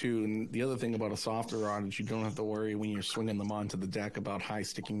jigs too. And the other thing about a softer rod is you don't have to worry when you're swinging them onto the deck about high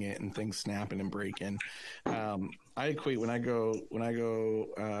sticking it and things snapping and breaking. I equate when I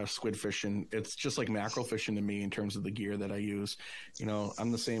go squid fishing, it's just like mackerel fishing to me in terms of the gear that I use.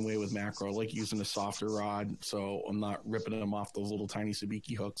 I'm the same way with mackerel. I like using a softer rod, so I'm not ripping them off those little tiny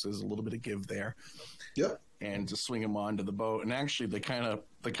sabiki hooks. There's a little bit of give there. Yep. And just swing them onto the boat. And actually, they kind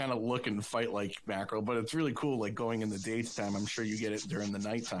of look and fight like mackerel, but it's really cool. Like going in the daytime, I'm sure you get it during the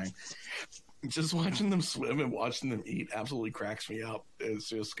nighttime. Just watching them swim and watching them eat absolutely cracks me up. It's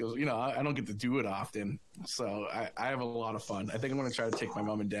just because I don't get to do it often, so I have a lot of fun. I think I'm going to try to take my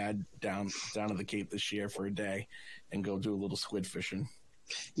mom and dad down to the Cape this year for a day and go do a little squid fishing.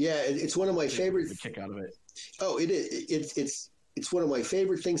 Yeah, it's one of my favorite. The kick out of it. Oh, it is. It's one of my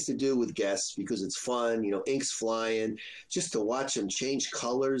favorite things to do with guests because it's fun, ink's flying, just to watch them change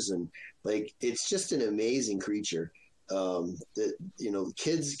colors. And like, it's just an amazing creature.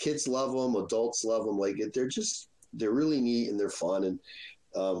 Kids love them, adults love them. Like, they're really neat and they're fun.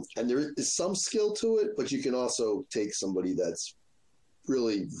 And there is some skill to it, but you can also take somebody that's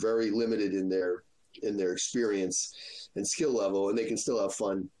really very limited in their experience and skill level, and they can still have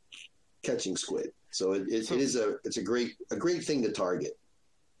fun catching squid. So it's a great thing to target.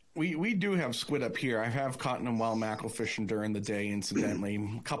 We do have squid up here. I have caught them while mackerel fishing during the day, incidentally,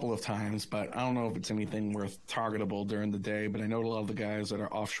 a couple of times, but I don't know if it's anything worth targetable during the day. But I know a lot of the guys that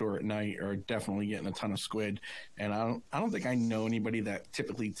are offshore at night are definitely getting a ton of squid. And I don't think I know anybody that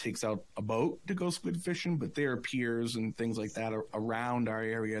typically takes out a boat to go squid fishing, but there are piers and things like that around our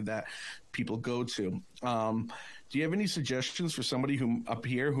area that people go to. Do you have any suggestions for somebody who up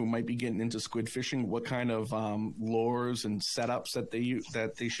here who might be getting into squid fishing? What kind of lures and setups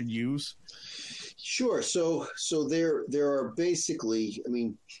that they should use? Sure. So there are basically, I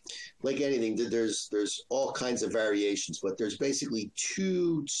mean, like anything, there's all kinds of variations, but there's basically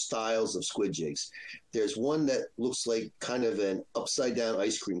two styles of squid jigs. There's one that looks like kind of an upside down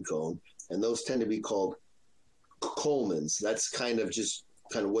ice cream cone, and those tend to be called Coleman's. That's kind of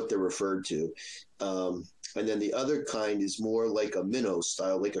what they're referred to. And then the other kind is more like a minnow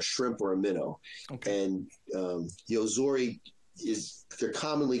style, like a shrimp or a minnow. Okay. And Yozori they're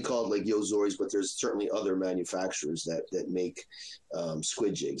commonly called like Yozoris, but there's certainly other manufacturers that make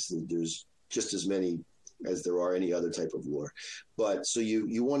squid jigs. There's just as many as there are any other type of lure. But so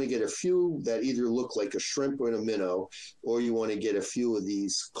you want to get a few that either look like a shrimp or a minnow, or you want to get a few of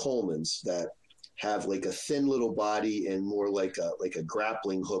these Coleman's that have like a thin little body and more like a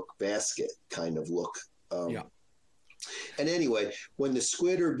grappling hook basket kind of look. Yeah. And anyway, when the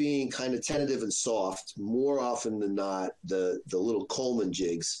squid are being kind of tentative and soft, more often than not, the little Coleman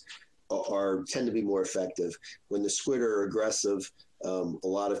jigs tend to be more effective. When the squid are aggressive, a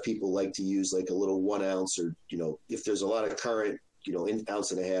lot of people like to use like a little 1 ounce, or if there's a lot of current, an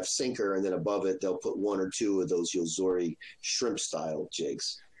ounce and a half sinker, and then above it they'll put 1 or 2 of those Yozori shrimp style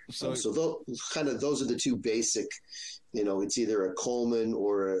jigs. So those are the two basic. It's either a Coleman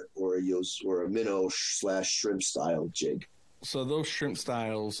or a minnow / shrimp style jig. So those shrimp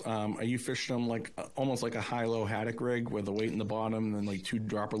styles, are you fishing them like almost like a high-low haddock rig with a weight in the bottom and then like 2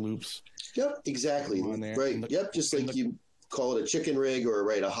 dropper loops? Yep, exactly. Right. Yep, just like you call it a chicken rig or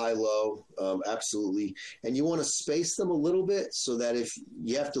a high-low. Absolutely. And you want to space them a little bit so that if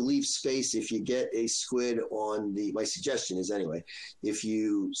you have to leave space, if you get a squid my suggestion is anyway, if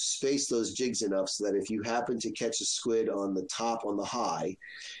you space those jigs enough so that if you happen to catch a squid on the top, on the high,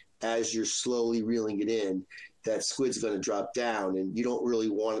 as you're slowly reeling it in, that squid's going to drop down, and you don't really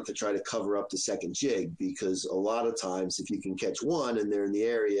want it to try to cover up the second jig, because a lot of times if you can catch one and they're in the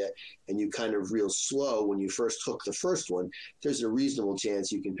area and you kind of reel slow when you first hook the first one, there's a reasonable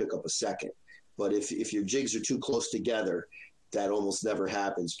chance you can pick up a second. But if your jigs are too close together, that almost never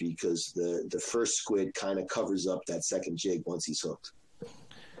happens, because the first squid kind of covers up that second jig once he's hooked.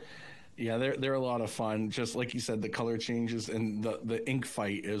 Yeah, they're a lot of fun. Just like you said, the color changes and the ink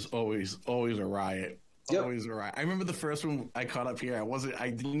fight is always a riot. Yep. Always a riot. I remember the first one I caught up here. I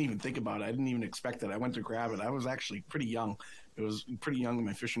didn't even think about it. I didn't even expect it. I went to grab it. I was actually pretty young. It was pretty young in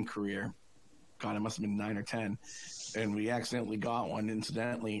my fishing career. God, I must have been 9 or 10. And we accidentally got one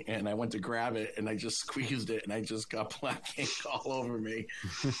incidentally, and I went to grab it and I just squeezed it and I just got black ink all over me.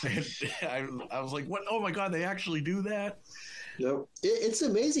 And I was like, "What? Oh my God, they actually do that?" Yep. It's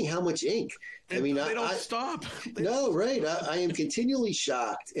amazing how much ink. They don't stop. No, right. I am continually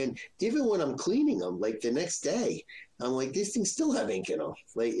shocked. And even when I'm cleaning them, like the next day, I'm like, these things still have ink in them.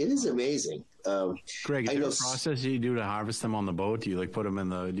 Like, it is amazing. Greg, is there a process you do to harvest them on the boat? Do you put them in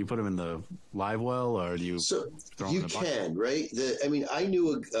the live well, or do you throw them in the bucket? Can, right? I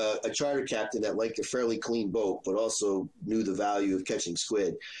knew a charter captain that liked a fairly clean boat, but also knew the value of catching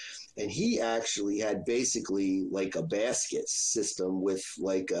squid. And he actually had basically like a basket system with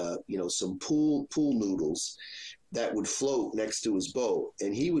like some pool noodles that would float next to his boat.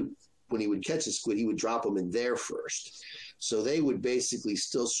 And when he would catch a squid, he would drop them in there first. So they would basically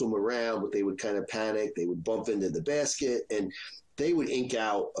still swim around, but they would kind of panic. They would bump into the basket, and they would ink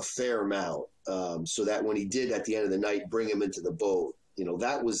out a fair amount, so that when he did at the end of the night bring him into the boat,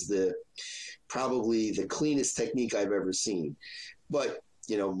 that was probably the cleanest technique I've ever seen. But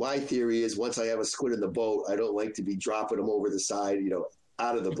my theory is once I have a squid in the boat, I don't like to be dropping them over the side,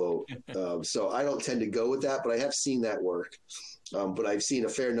 out of the boat. So I don't tend to go with that, but I have seen that work. But I've seen a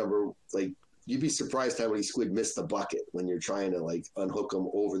fair number, like you'd be surprised how many squid miss the bucket when you're trying to like unhook them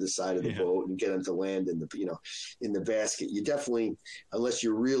over the side of the boat and get them to land in the basket. You definitely, unless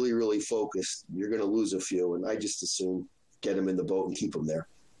you're really, really focused, you're going to lose a few. And I just assume get them in the boat and keep them there.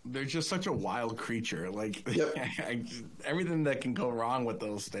 They're just such a wild creature. Like yep. Everything that can go wrong with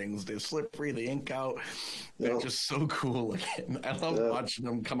those things. They're slippery. They ink out. They're just so cool. I love watching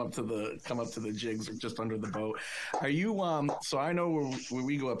them come up to the jigs or just under the boat. Are you? So I know where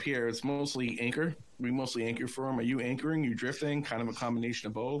we go up here, it's mostly anchor. We mostly anchor for them. Are you anchoring? You drifting? Kind of a combination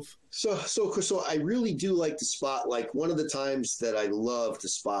of both. So I really do like to spot. Like one of the times that I love to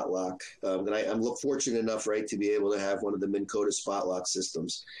spot lock, and I'm fortunate enough, right, to be able to have one of the Minn Kota spot lock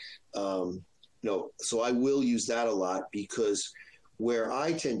systems. So I will use that a lot because where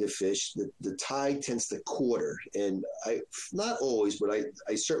I tend to fish, the tide tends to quarter, and I not always, but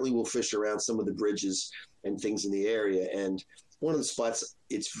I certainly will fish around some of the bridges and things in the area, and one of the spots,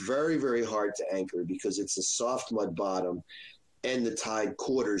 it's very, very hard to anchor because it's a soft mud bottom and the tide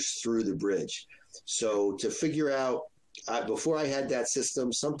quarters through the bridge. So to figure out, before I had that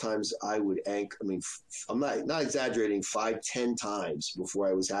system, sometimes I would anchor. I mean, I'm not exaggerating, 5-10 times before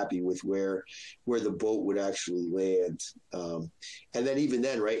I was happy with where the boat would actually land. And then even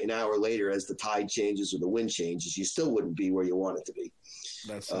then, right, an hour later, as the tide changes or the wind changes, you still wouldn't be where you want it to be.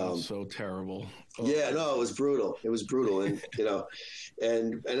 That sounds so terrible. Oh. Yeah, no, it was brutal. It was brutal. And,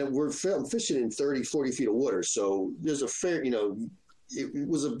 and I'm fishing in 30, 40 feet of water. So there's a fair, it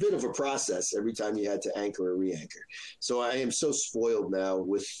was a bit of a process every time you had to anchor or re-anchor. So I am so spoiled now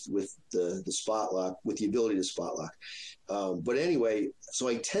with the spot lock, with the ability to spot lock. But anyway, so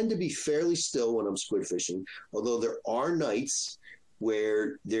I tend to be fairly still when I'm squid fishing, although there are nights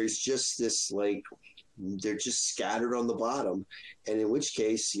where there's just this, like, they're just scattered on the bottom. And in which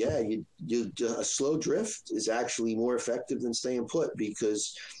case, yeah, a slow drift is actually more effective than staying put,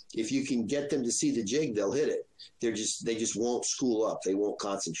 because if you can get them to see the jig, they'll hit it. They just won't school up. They won't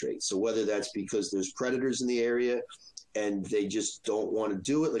concentrate. So whether that's because there's predators in the area and they just don't want to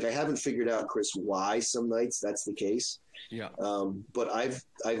do it. Like, I haven't figured out, Chris, why some nights that's the case. Yeah. But I've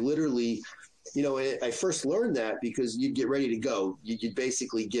literally, I first learned that because you'd get ready to go. You'd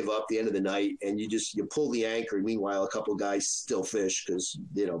basically give up the end of the night and you pull the anchor. Meanwhile, a couple of guys still fish because,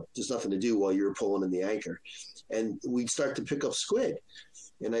 there's nothing to do while you're pulling in the anchor. And we'd start to pick up squid.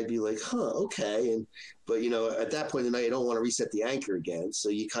 And I'd be like, okay. But at that point in the night, you don't want to reset the anchor again. So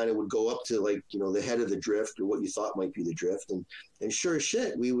you kind of would go up to, like, the head of the drift or what you thought might be the drift. And sure as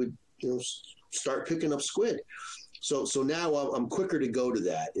shit, we would, start picking up squid. So now I'm quicker to go to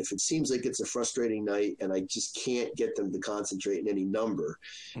that. If it seems like it's a frustrating night and I just can't get them to concentrate in any number,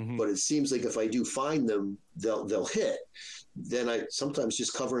 but it seems like if I do find them, they'll hit. Then I sometimes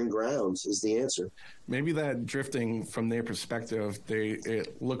just covering grounds is the answer. Maybe that drifting from their perspective,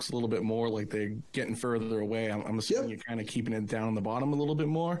 it looks a little bit more like they're getting further away. I'm assuming you're kind of keeping it down on the bottom a little bit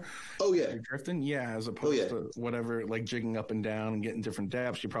more. Oh yeah, you're drifting, as opposed to whatever, like jigging up and down and getting different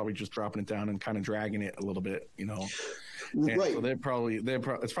depths. You're probably just dropping it down and kind of dragging it a little bit, And right. So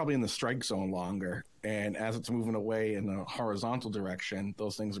it's probably in the strike zone longer. And as it's moving away in a horizontal direction,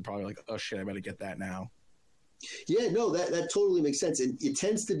 those things are probably like, oh shit, I better get that now. Yeah, no, that totally makes sense. And it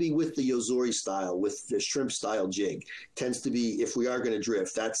tends to be with the Yozori style, with the shrimp style jig. Tends to be, if we are going to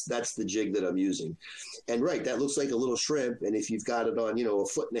drift, that's the jig that I'm using. And right, that looks like a little shrimp. And if you've got it on, a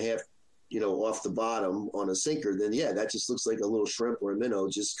foot and a half, off the bottom on a sinker, then that just looks like a little shrimp or a minnow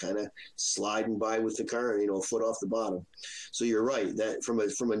just kind of sliding by with the current, a foot off the bottom. So you're right that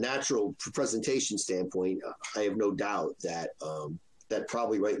from a natural presentation standpoint, I have no doubt that, that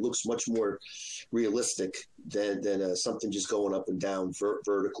probably looks much more realistic than something just going up and down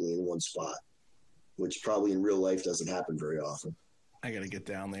vertically in one spot, which probably in real life doesn't happen very often. I got to get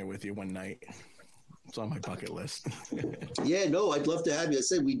down there with you one night. It's on my bucket list. Yeah, no, I'd love to have you. I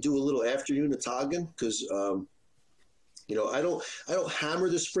said we do a little afternoon of togging because, I don't hammer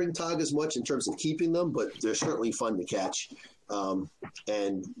the spring tog as much in terms of keeping them, but they're certainly fun to catch.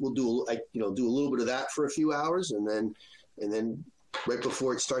 And we'll do a little bit of that for a few hours, and then right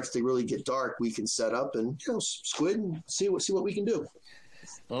before it starts to really get dark, we can set up and squid and see what we can do.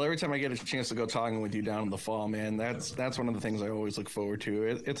 Well, every time I get a chance to go togging with you down in the fall, man, that's one of the things I always look forward to.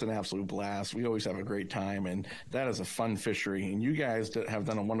 It's an absolute blast. We always have a great time, and that is a fun fishery. And you guys have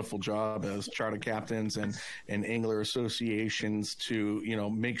done a wonderful job as charter captains and angler associations to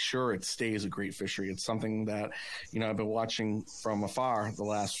make sure it stays a great fishery. It's something that I've been watching from afar the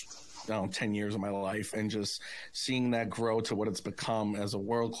last 10 years of my life, and just seeing that grow to what it's become as a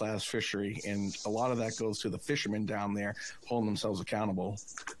world-class fishery. And a lot of that goes to the fishermen down there holding themselves accountable.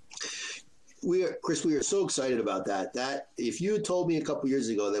 Chris, we are so excited about that. That if you had told me a couple years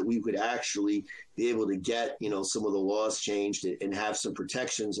ago that we could actually be able to get, some of the laws changed and have some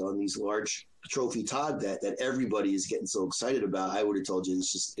protections on these large trophy tod that everybody is getting so excited about, I would have told you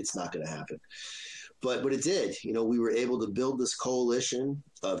it's not going to happen. But it did. We were able to build this coalition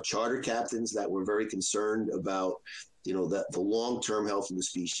of charter captains that were very concerned about, the long-term health of the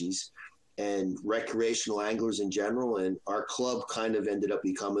species, and recreational anglers in general. And our club kind of ended up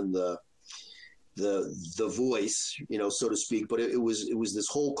becoming the voice, so to speak. But it was this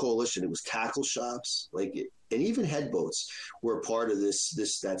whole coalition. It was tackle shops, and even head boats were part of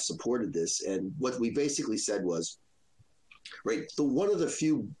this that supported this. And what we basically said was, one of the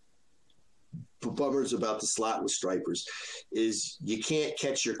few bummers about the slot with stripers is you can't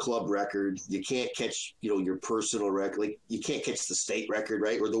catch your club record, you can't catch your personal record, like you can't catch the state record,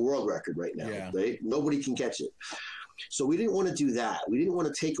 right, or the world record right now. Right? Nobody can catch it. So we didn't want to do that. We didn't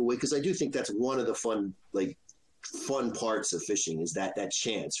want to take away, because I do think that's one of the fun fun parts of fishing is that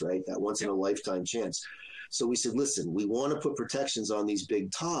chance, right? That once in a lifetime chance. So we said, listen, we want to put protections on these big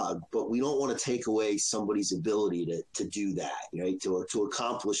tog, but we don't want to take away somebody's ability to do that, right? To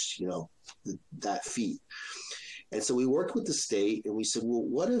accomplish, that feat. And so we worked with the state and we said, well,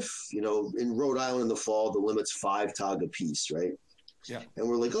 what if, in Rhode Island in the fall, the limit's 5 tog apiece, right? Yeah. And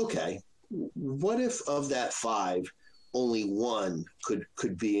we're like, okay, what if of that 5, only one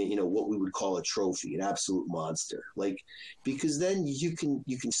could be, what we would call a trophy, an absolute monster. Like, because then you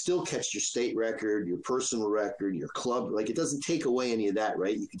can still catch your state record, your personal record, your club. Like, it doesn't take away any of that,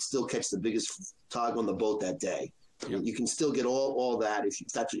 right? You can still catch the biggest tog on the boat that day. Yeah. You can still get all that if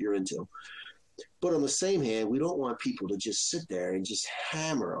that's what you're into. But on the same hand, we don't want people to just sit there and just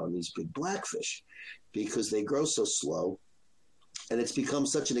hammer on these big blackfish because they grow so slow. And it's become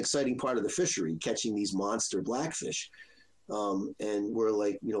such an exciting part of the fishery, catching these monster blackfish. And we're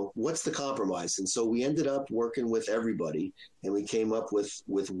like, what's the compromise? And so we ended up working with everybody, and we came up with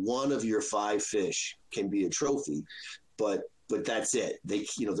one of your 5 fish can be a trophy, but that's it. They,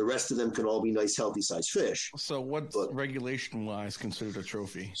 the rest of them can all be nice, healthy sized fish. So what's regulation wise considered a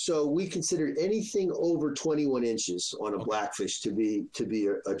trophy? So we consider anything over 21 inches on a blackfish to be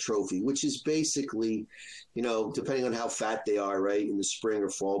a trophy, which is basically, depending on how fat they are, right, in the spring or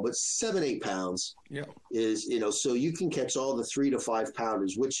fall, but 7-8 pounds is, so you can catch all the 3 to 5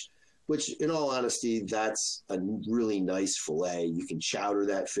 pounders, which in all honesty, that's a really nice fillet. You can chowder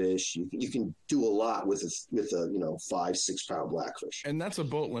that fish. You can do a lot with a 5-6 pound blackfish. And that's a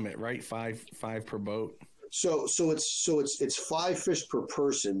boat limit, right? Five per boat. So it's 5 fish per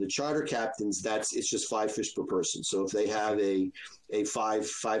person. The charter captains, it's just 5 fish per person. So if they have a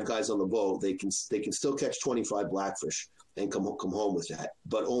five guys on the boat, they can still catch 25 blackfish and come home with that.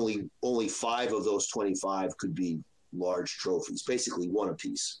 But only 5 of those 25 could be large trophies, basically 1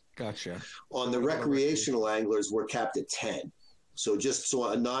 apiece. Gotcha. On the recreational anglers, we're capped at 10. So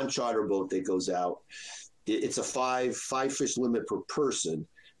a non-charter boat that goes out, it's a 5 fish limit per person.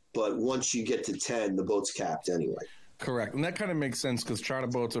 But once you get to 10, the boat's capped anyway. Correct. And that kind of makes sense because charter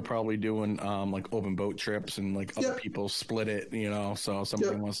boats are probably doing like open boat trips and like other people split it, so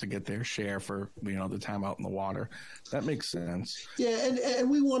somebody wants to get their share for, the time out in the water. That makes sense. Yeah. And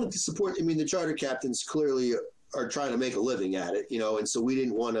we wanted to support, the charter captains clearly are trying to make a living at it, and so we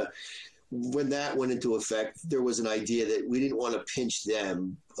didn't want to, when that went into effect, there was an idea that we didn't want to pinch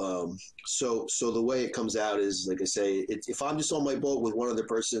them. So the way it comes out is, like I say, if I'm just on my boat with one other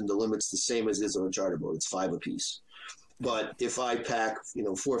person, the limit's the same as it is on a charter boat. It's 5 apiece. But if I pack,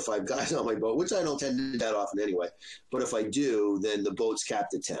 4 or 5 guys on my boat, which I don't tend to do that often anyway, but if I do, then the boat's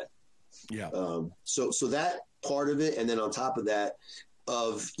capped at 10. Yeah. So that part of it, and then on top of that,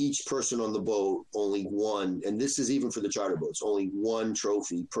 of each person on the boat, only one, and this is even for the charter boats, only 1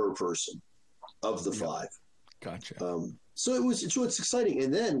 trophy per person of the 5. Gotcha. So it's exciting.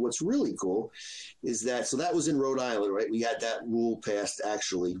 And then what's really cool is that was in Rhode Island, right? We had that rule passed.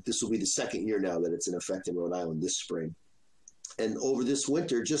 Actually, this will be the 2nd year now that it's in effect in Rhode Island this spring. And over this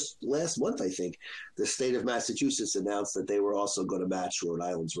winter, just last month, I think, the state of Massachusetts announced that they were also going to match Rhode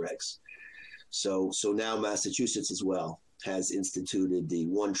Island's regs. So now Massachusetts as well has instituted the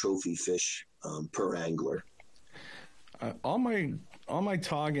 1 trophy fish per angler. All my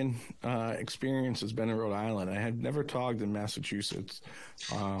togging experience has been in Rhode Island. I had never togged in Massachusetts.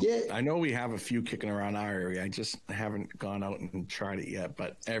 I know we have a few kicking around our area. I just haven't gone out and tried it yet.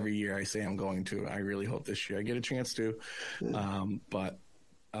 But every year I say I'm going to. I really hope this year I get a chance to.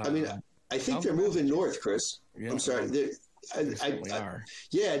 I think they're moving north, Chris. Yeah, I'm sorry. I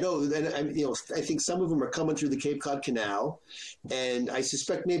think some of them are coming through the Cape Cod Canal, and I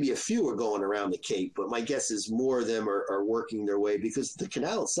suspect maybe a few are going around the Cape, but my guess is more of them are working their way because the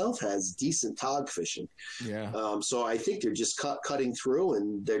canal itself has decent tog fishing. Yeah. So I think they're just cutting through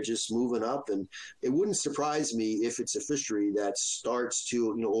and they're just moving up, and it wouldn't surprise me if it's a fishery that starts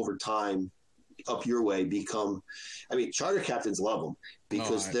to, over time, up your way charter captains love them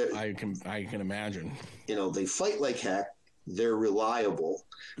because I can imagine. They fight like heck. They're reliable.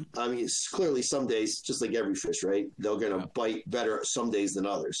 It's clearly some days, just like every fish, right? They're going to bite better some days than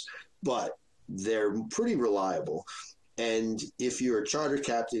others, but they're pretty reliable. And if you're a charter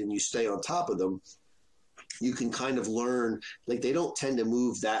captain and you stay on top of them, you can kind of learn, like they don't tend to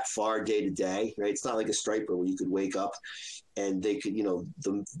move that far day to day, right? It's not like a striper where you could wake up and they could,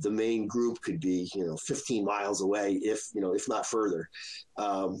 the main group could be, 15 miles away, if not further.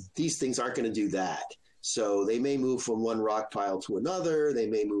 These things aren't going to do that. So they may move from one rock pile to another. They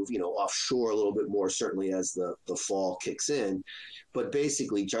may move, offshore a little bit more, certainly as the fall kicks in. But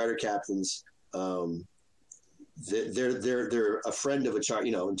basically, charter captains, they're a friend of a child,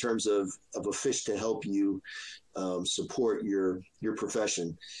 in terms of a fish to help you support your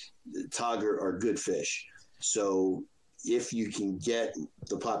profession. Tog are good fish. So if you can get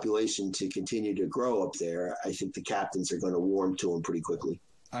the population to continue to grow up there, I think the captains are going to warm to them pretty quickly.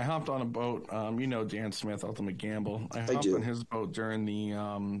 I hopped on a boat. Dan Smith, Ultimate Gamble. I hopped on his boat during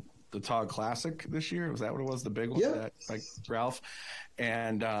the Tog Classic this year. Was that what it was? The big one? Yeah. Like Ralph.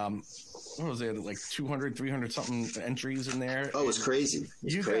 And what was it? Like 200, 300 something entries in there. Oh, it's crazy.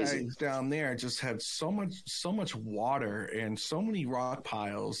 You guys down there just had so much water and so many rock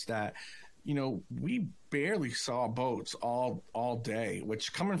piles that, we barely saw boats all day,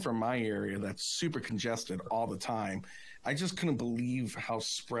 which coming from my area, that's super congested all the time. I just couldn't believe how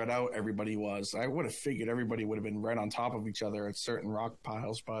spread out everybody was. I would have figured everybody would have been right on top of each other at certain rock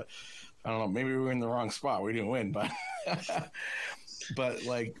piles, but I don't know. Maybe we were in the wrong spot. We didn't win, but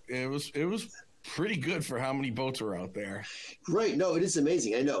like it was pretty good for how many boats were out there. Right. No, it is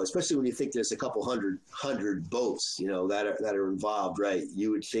amazing. I know, especially when you think there's a couple hundred boats, that are involved. Right. You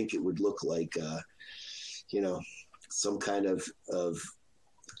would think it would look like, some kind of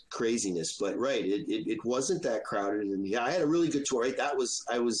craziness, but right. It wasn't that crowded. And yeah, I had a really good tour. Right.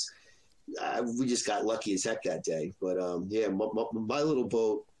 We just got lucky as heck that day. But my little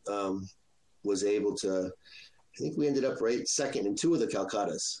boat was able to, I think we ended up right second in 2 of the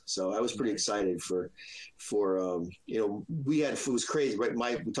Calcuttas. So I was pretty excited for it was crazy, right?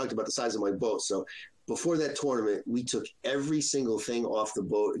 We talked about the size of my boat. So before that tournament, we took every single thing off the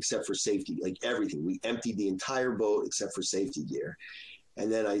boat except for safety, like everything. We emptied the entire boat except for safety gear.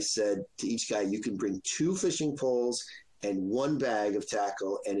 And then I said to each guy, you can bring 2 fishing poles and 1 bag of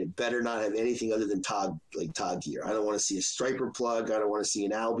tackle, and it better not have anything other than tog gear. I don't want to see a striper plug. I don't want to see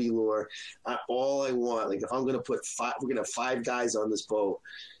an Albie lure. All I want, like if I'm going to put 5, we're going to have 5 guys on this boat,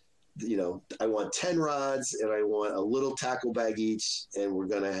 I want 10 rods and I want a little tackle bag each, and we're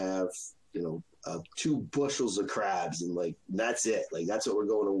going to have, 2 bushels of crabs, and that's it. Like that's what we're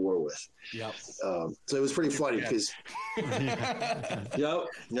going to war with. Yep. So it was pretty funny because, yep.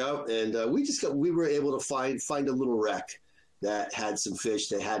 And we were able to find a little wreck that had some fish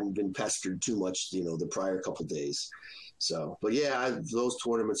that hadn't been pestered too much, the prior couple days. So, but yeah, those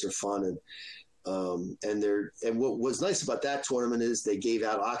tournaments are fun, and what was nice about that tournament is they gave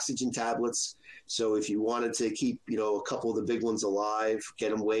out oxygen tablets. So if you wanted to keep, a couple of the big ones alive, get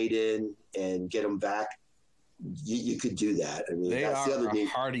them weighed in and get them back, you could do that. I mean, they that's are the other a neat.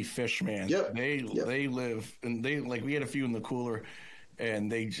 hardy fish, man. Yep. They live, and we had a few in the cooler, and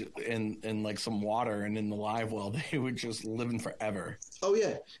they in like some water and in the live well, they were just living forever. Oh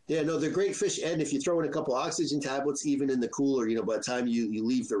yeah. No, they're great fish. And if you throw in a couple oxygen tablets, even in the cooler, by the time you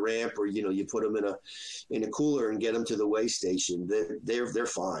leave the ramp, or you put them in a cooler and get them to the weigh station, they're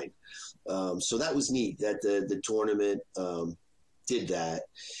fine. So that was neat that the tournament did that.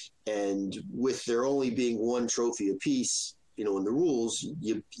 And with there only being 1 trophy apiece, in the rules,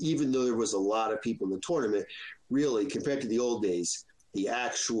 even though there was a lot of people in the tournament, really compared to the old days, the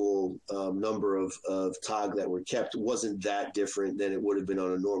actual number of tog that were kept wasn't that different than it would have been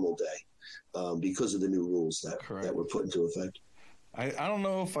on a normal day because of the new rules that were put into effect. I don't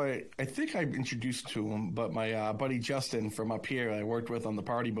know if I think I introduced to him, but my buddy Justin from up here, I worked with on the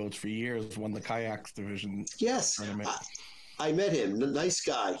party boats for years, won the kayaks division. Yes. Tournament. I met him. Nice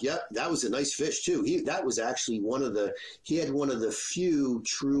guy. Yep. That was a nice fish too. That was actually he had one of the few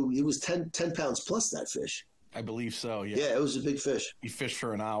true, it was 10 pounds plus that fish. I believe so. Yeah. Yeah. It was a big fish. He fished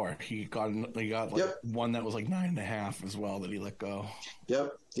for an hour. He got one that was like 9.5 as well that he let go.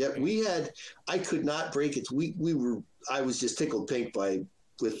 Yep. I could not break it. I was just tickled pink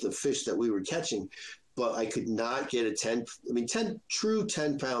with the fish that we were catching, but I could not get a 10 true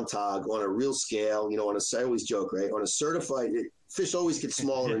 10-pound tog on a real scale, I always joke, right? On a certified, fish always get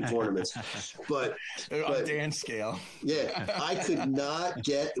smaller in tournaments, but on Dan's scale. Yeah.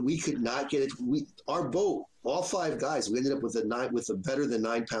 We could not get it. Our boat, all 5 guys, we ended up with a better than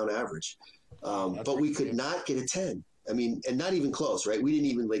 9-pound average. But we could not get a 10. I mean, and not even close, right? We didn't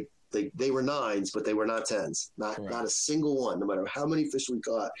even they were 9s, but they were not 10s. Not a single one. No matter how many fish we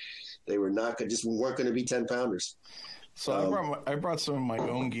caught, they were not going. Just weren't going to be 10-pounders. So I brought some of my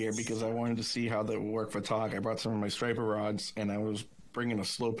own gear because I wanted to see how that would work for tog. I brought some of my striper rods, and I was bringing a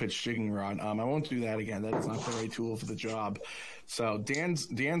slow pitch jigging rod. I won't do that again. That is not the right tool for the job. So Dan's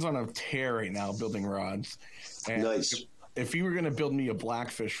on a tear right now building rods. And nice. If you were going to build me a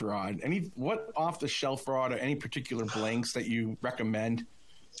blackfish rod, what off the shelf rod or any particular blanks that you recommend?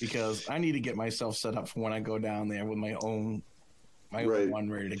 Because I need to get myself set up for when I go down there with my own one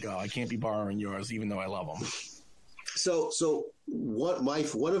ready to go. I can't be borrowing yours, even though I love them. So one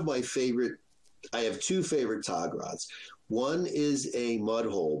of my favorite I have two favorite tog rods. One is a mud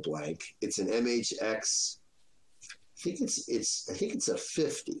hole blank. It's an MHX. I think it's a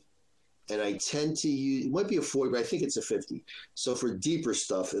 50. And I tend to use, it might be a 40, but I think it's a 50. So for deeper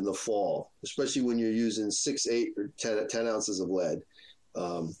stuff in the fall, especially when you're using 6, 8, or 10 ounces of lead,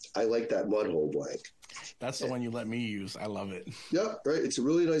 I like that mud hole blank. That's the one you let me use. I love it. Yep, right. It's a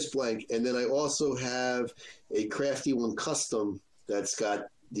really nice blank. And then I also have a Crafty One Custom that's got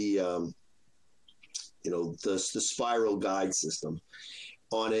the, the spiral guide system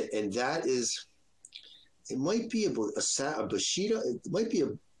on it. And that is, it might be a Bushido. It might be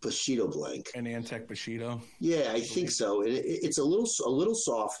a Bushido blank. An Antec Bushido. Yeah, I think so. And it's a little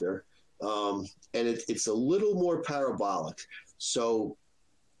softer, and it's a little more parabolic. So,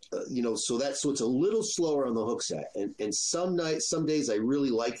 so it's a little slower on the hook set. And some days I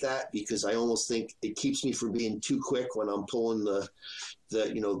really like that because I almost think it keeps me from being too quick when I'm pulling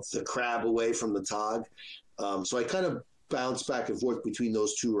the crab away from the tog. So I kind of bounce back and forth between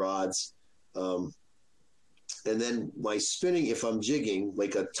those two rods. And then my spinning, if I'm jigging,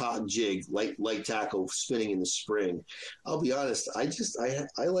 like a tog jig, light tackle spinning in the spring, I'll be honest, I have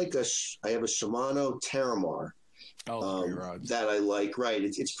a Shimano Terramar that I like, right?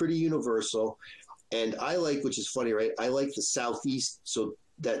 It's pretty universal. And I like, which is funny, right? I like the Southeast. So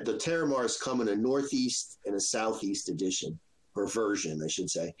that the Terramars come in a Northeast and a Southeast edition, or version, I should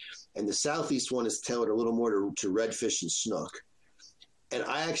say. And the Southeast one is tailored a little more to redfish and snook. And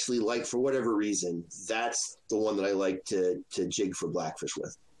I actually like, for whatever reason, that's the one that I like to jig for blackfish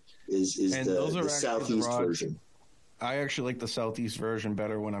with, is the Southeast version. I actually like the Southeast version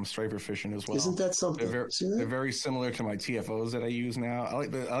better when I'm striper fishing as well. Isn't that something? They're very similar to my TFOs that I use now. I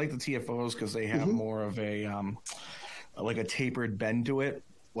like the TFOs because they have more of a like a tapered bend to it.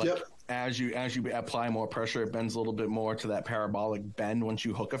 Like as you apply more pressure, it bends a little bit more to that parabolic bend once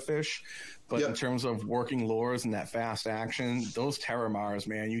you hook a fish. But in terms of working lures and that fast action, those Terramars,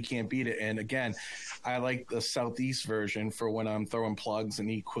 man, you can't beat it. And again, I like the Southeast version for when I'm throwing plugs and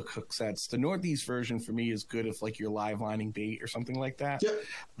need quick hook sets. The Northeast version for me is good if like you're live lining bait or something like that.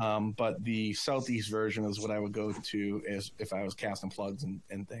 But the Southeast version is what I would go to if I was casting plugs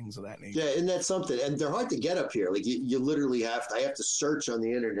and things of that nature. Yeah, and that's something. And they're hard to get up here. Like you literally I have to search on the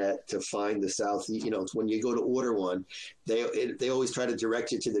internet to find the Southeast. When you go to order one, they always try to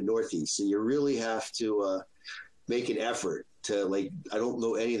direct you to the Northeast. So you really have to make an effort to, like, I don't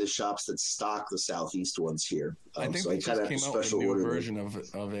know any of the shops that stock the Southeast ones here. I think they just came out with a new version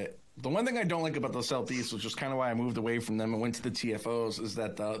of it. The one thing I don't like about the Southeast, which is kind of why I moved away from them and went to the TFOs, is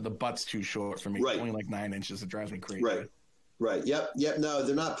that the butt's too short for me. Right. It's only like 9 inches. It drives me crazy. Right. Yep. No,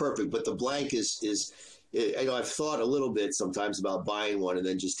 they're not perfect, but the blank is I've thought a little bit sometimes about buying one and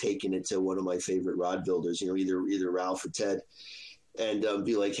then just taking it to one of my favorite rod builders, either Ralph or Ted, and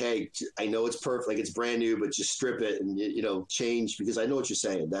be like, hey, I know it's perfect, like it's brand new, but just strip it and change, because I know what you're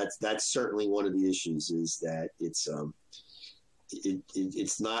saying. That's certainly one of the issues, is that it's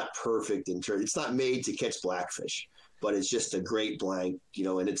not perfect in terms. It's not made to catch blackfish, but it's just a great blank,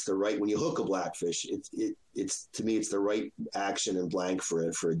 and it's the right, when you hook a blackfish, it's to me, it's the right action and blank for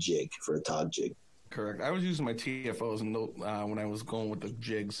a jig, for a tog jig. Correct. I was using my TFOs when I was going with the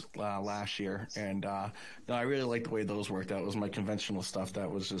jigs last year, and no, I really liked the way those worked out. It was my conventional stuff that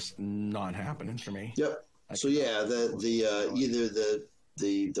was just not happening for me. Yep. So yeah, either the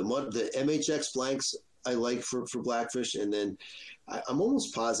MHX blanks I like for blackfish, and then I'm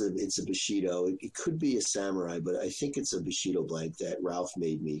almost positive it's a Bushido. It could be a Samurai, but I think it's a Bushido blank that Ralph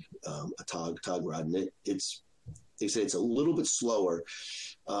made me, a tog rod, and they say it's a little bit slower.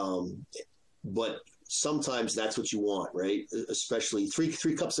 But sometimes that's what you want, right? Especially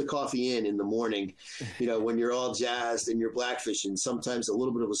three cups of coffee in the morning, when you're all jazzed and you're blackfishing. Sometimes a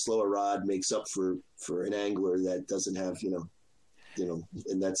little bit of a slower rod makes up for an angler that doesn't have,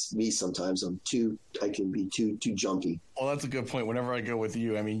 and that's me. Sometimes I can be too jumpy. Well, that's a good point. Whenever I go with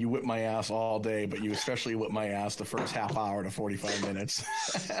you, I mean, you whip my ass all day, but you especially whip my ass the first half hour to 45 minutes.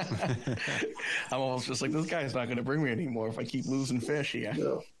 I'm almost just like, this guy's not going to bring me anymore if I keep losing fish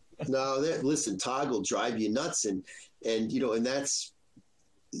here. No, listen, tog will drive you nuts, and that's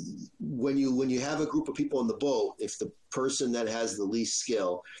when you have a group of people on the boat. If the person that has the least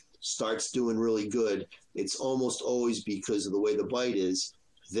skill starts doing really good, it's almost always because of the way the bite is.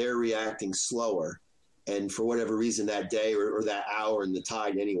 They're reacting slower, and for whatever reason that day or that hour in the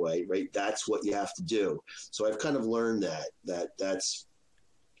tide anyway, right? That's what you have to do. So I've kind of learned that's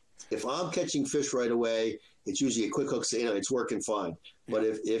if I'm catching fish right away, it's usually a quick hook, it's working fine. But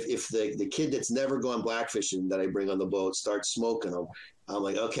if the kid that's never gone blackfishing that I bring on the boat starts smoking them, I'm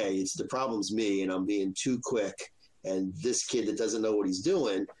like, okay, the problem's me, and I'm being too quick. And this kid that doesn't know what he's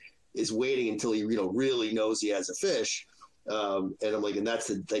doing, is waiting until he really knows he has a fish. And I'm like, and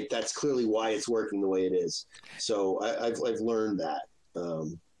that's clearly why it's working the way it is. So I've learned that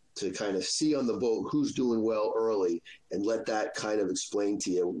to kind of see on the boat who's doing well early, and let that kind of explain to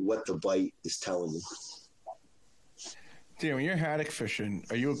you what the bite is telling you. Dan, when you're haddock fishing,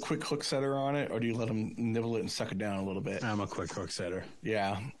 are you a quick hook setter on it, or do you let them nibble it and suck it down a little bit? I'm a quick hook setter.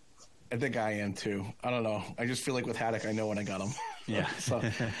 Yeah, I think I am too. I don't know. I just feel like with haddock, I know when I got them. Yeah. So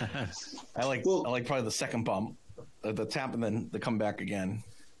I like probably the second bump, the tap, and then the come back again.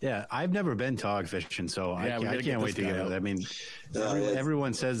 Yeah, I've never been tog fishing, so I can't wait to get out. I mean,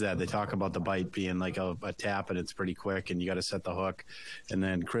 everyone says that. They talk about the bite being like a tap, and it's pretty quick, and you got to set the hook. And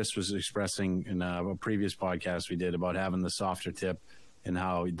then Chris was expressing in a previous podcast we did about having the softer tip and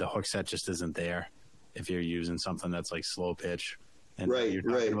how the hook set just isn't there if you're using something that's like slow pitch. And you're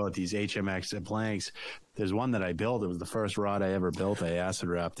talking about these HMX blanks. There's one that I built. It was the first rod I ever built. I acid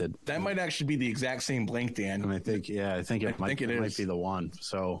wrapped it. That might actually be the exact same blank, Dan. And I think it might be the one.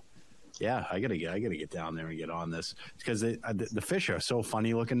 So, yeah, I gotta get down there and get on this, because the fish are so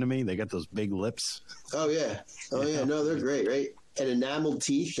funny looking to me. They got those big lips. Oh yeah. No, they're great, right? And enameled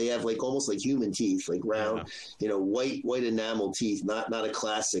teeth. They have like almost like human teeth, like round, white enameled teeth. Not a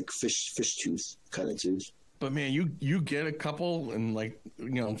classic fish tooth kind of tooth. But man, you get a couple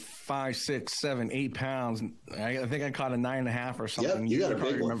and 5, 6, 7, 8 pounds. I think I caught a 9.5 or something. Yep, you got a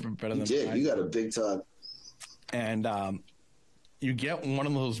big one. You did. You got a big tug. And you get one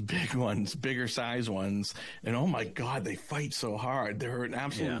of those big ones, bigger size ones, and oh my God, they fight so hard. They're an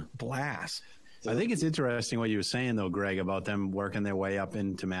absolute blast. I think it's interesting what you were saying though, Greg, about them working their way up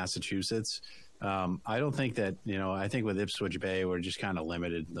into Massachusetts. I don't think that, I think with Ipswich Bay, we're just kind of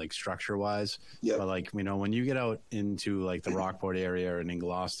limited, like structure wise. Yep. But when you get out into like the Rockport area and in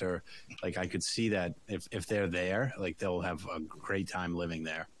Gloucester, like I could see that if they're there, like they'll have a great time living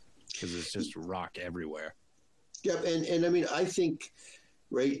there, because it's just rock everywhere. Yep. And I mean, I think,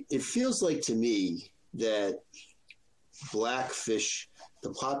 right, it feels like to me that blackfish,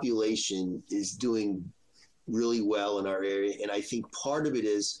 the population is doing really well in our area. And I think part of it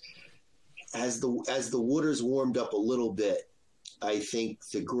is, as the waters warmed up a little bit, I think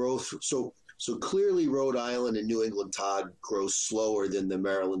the growth. So clearly, Rhode Island and New England tog grow slower than the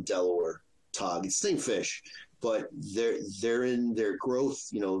Maryland Delaware tog. It's the same fish, but they're in their growth.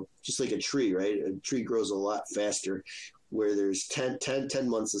 Just like a tree, right? A tree grows a lot faster where there's 10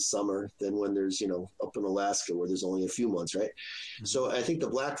 months of summer than when there's up in Alaska where there's only a few months, right? Mm-hmm. So I think the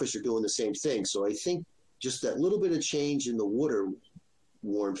blackfish are doing the same thing. So I think just that little bit of change in the water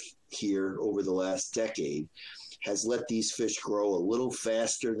warmth here over the last decade has let these fish grow a little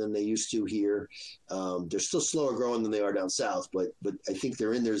faster than they used to here. They're still slower growing than they are down south, but I think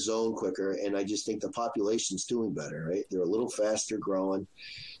they're in their zone quicker, and I just think the population's doing better, right? They're a little faster growing.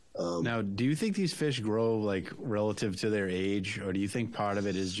 Now, do you think these fish grow like relative to their age, or do you think part of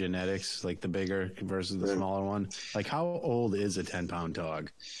it is genetics, like the bigger versus the smaller one? Like, how old is a 10-pound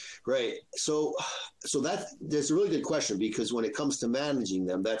tog? Right. So that's a really good question, because when it comes to managing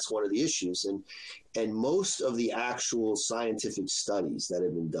them, that's one of the issues. And most of the actual scientific studies that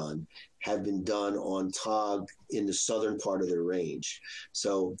have been done on tog in the southern part of their range.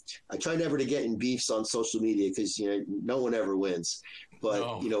 So I try never to get in beefs on social media, because no one ever wins.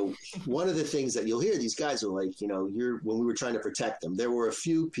 But one of the things that you'll hear, these guys are like, when we were trying to protect them, there were a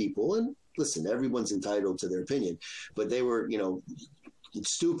few people, and listen, everyone's entitled to their opinion, but they were,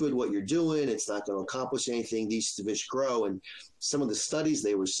 it's stupid what you're doing. It's not going to accomplish anything. These fish grow. And some of the studies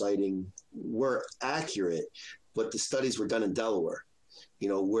they were citing were accurate, but the studies were done in Delaware,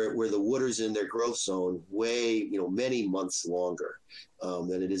 where the water's in their growth zone way, many months longer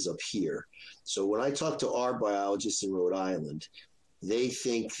than it is up here. So when I talk to our biologists in Rhode Island, they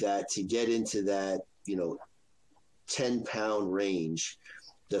think that to get into that, 10-pound range,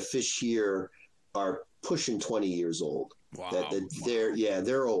 the fish here are pushing 20 years old. Wow.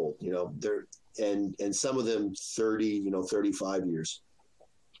 They're old, they're, and some of them 30, 35 years.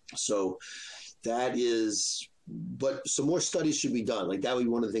 So that is, but some more studies should be done. Like that would be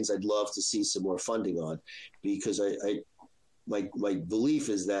one of the things I'd love to see some more funding on, because my belief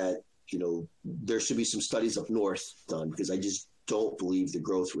is that, there should be some studies up north done, because I just don't believe the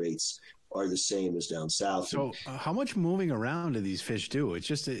growth rates are the same as down south. So how much moving around do these fish do? It's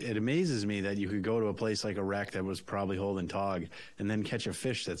just, it amazes me that you could go to a place like a wreck that was probably holding tog and then catch a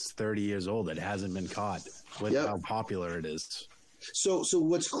fish that's 30 years old that hasn't been caught with how popular it is. So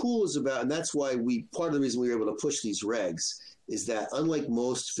what's cool is about, and that's why part of the reason we were able to push these regs is that unlike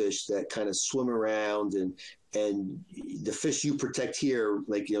most fish that kind of swim around and the fish you protect here,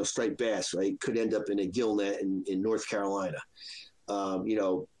 like, striped bass, right, could end up in a gill net in North Carolina.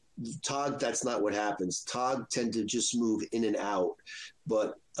 Tog, that's not what happens. Tog tend to just move in and out,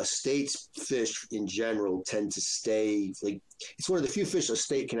 but a state's fish in general tend to stay, like, it's one of the few fish a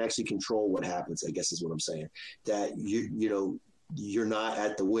state can actually control what happens, I guess is what I'm saying. That you're not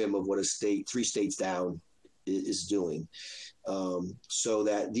at the whim of what a state 3 states down is doing. So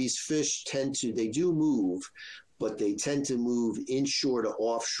that these fish they do move, but they tend to move inshore to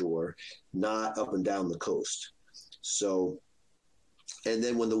offshore, not up and down the coast. So, and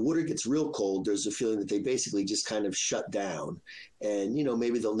then when the water gets real cold, there's a feeling that they basically just kind of shut down, and,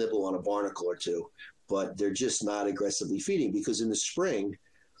 maybe they'll nibble on a barnacle or two, but they're just not aggressively feeding, because in the spring,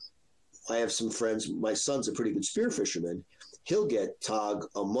 I have some friends, my son's a pretty good spear fisherman. He'll get tog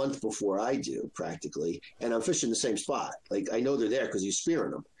a month before I do, practically, and I'm fishing the same spot. Like, I know they're there because he's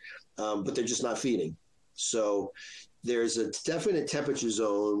spearing them, but they're just not feeding. So there's a definite temperature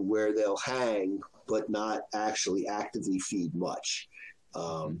zone where they'll hang, but not actually actively feed much.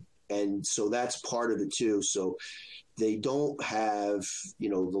 And so that's part of it too. So they don't have,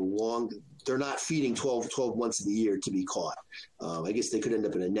 they're not feeding 12 months of the year to be caught. I guess they could end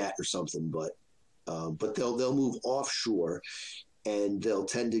up in a net or something, but they'll move offshore, and they'll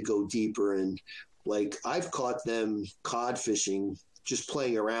tend to go deeper. And like, I've caught them cod fishing, just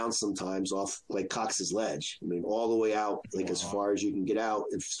playing around sometimes off like Cox's Ledge. I mean, all the way out, like as far as you can get out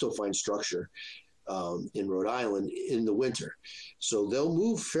and still find structure in Rhode Island in the winter. So they'll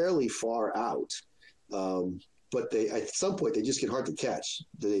move fairly far out. But at some point they just get hard to catch.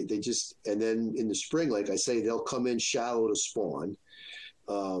 They just, and then in the spring, like I say, they'll come in shallow to spawn.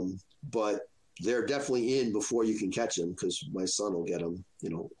 But they're definitely in before you can catch them, because my son will get them,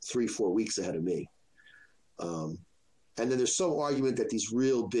 3-4 weeks ahead of me. And then there's some argument that these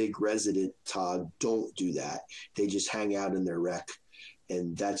real big resident tog don't do that. They just hang out in their wreck,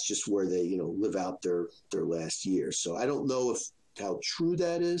 and that's just where they, live out their last year. So I don't know how true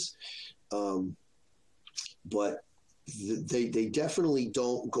that is, but they definitely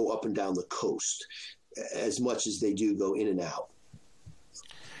don't go up and down the coast as much as they do go in and out.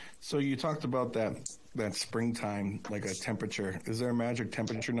 So you talked about that springtime, like a temperature. Is there a magic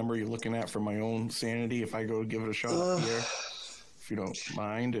temperature number you're looking at for my own sanity if I go give it a shot here? If you don't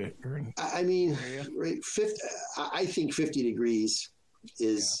mind. I mean, right, I think 50 degrees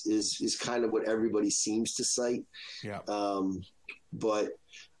is kind of what everybody seems to cite. Yeah. But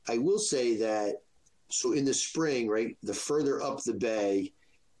I will say that, so in the spring, right, the further up the bay,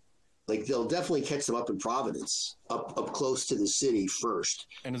 like, they'll definitely catch them up in Providence, up close to the city first.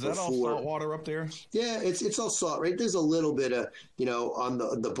 And is that all salt water up there? Yeah, it's all salt, right? There's a little bit of, on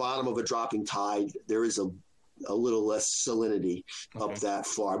the bottom of a dropping tide, there is a little less salinity up that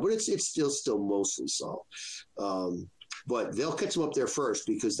far, but it's still mostly salt. But they'll catch them up there first,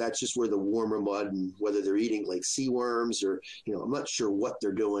 because that's just where the warmer mud, and whether they're eating like sea worms or, I'm not sure what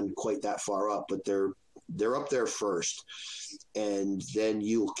they're doing quite that far up, but they're up there first. And then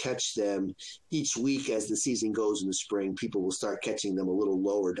you'll catch them each week as the season goes in the spring. People will start catching them a little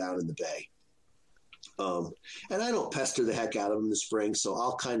lower down in the bay. And I don't pester the heck out of them in the spring, so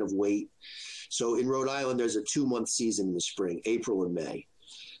I'll kind of wait. So in Rhode Island, there's a 2-month season in the spring, April and May.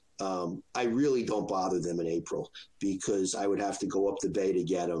 I really don't bother them in April, because I would have to go up the bay to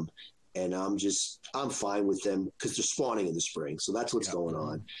get them. And I'm fine with them, because they're spawning in the spring. So that's what's going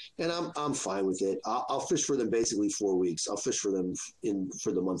on. And I'm fine with it. I'll fish for them basically 4 weeks. I'll fish for them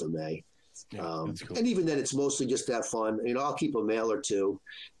for the month of May. Yeah, that's cool. And even then, it's mostly just to have fun. I'll keep a male or two.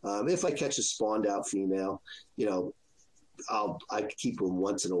 If I catch a spawned out female, I keep them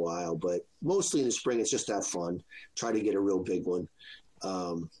once in a while. But mostly in the spring, it's just to have fun. Try to get a real big one.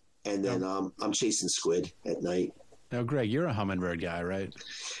 And then I'm chasing squid at night. Now, Greg, you're a hummingbird guy, right?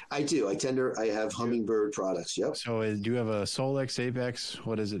 I do. I have hummingbird products. Yep. So do you have a Solex, Apex?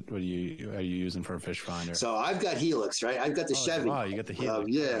 What is it? What are you using for a fish finder? So I've got Helix, right? I've got the Chevy. Wow, you got the Helix.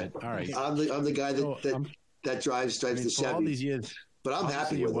 Yeah. All right. I'm the guy that drives the Chevy. All these years, but I'm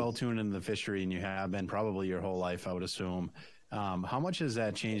happy with you're well tuned in the fishery, and you have been probably your whole life, I would assume. How much has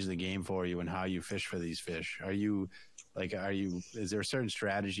that changed the game for you and how you fish for these fish? Is there a certain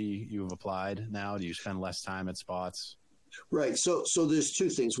strategy you've applied now? Do you spend less time at spots? Right. So there's two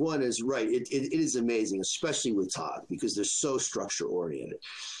things. One is, right, it is amazing, especially with tog, because they're so structure oriented.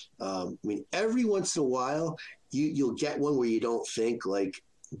 Every once in a while, you'll get one where you don't think, like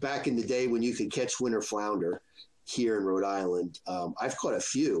back in the day when you could catch winter flounder, here in Rhode Island. I've caught a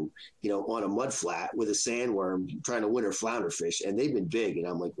few, on a mud flat with a sandworm trying to winter flounder fish, and they've been big. And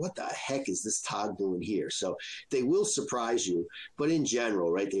I'm like, what the heck is this tog doing here? So they will surprise you, but in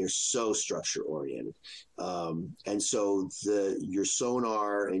general, right, they are so structure oriented. And so your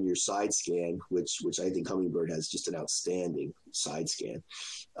sonar and your side scan, which I think Humminbird has just an outstanding side scan,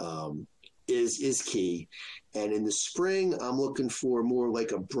 is key. And in the spring, I'm looking for more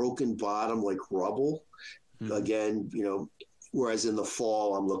like a broken bottom, like rubble. Again, whereas in the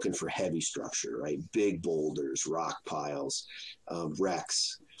fall, I'm looking for heavy structure, right? Big boulders, rock piles,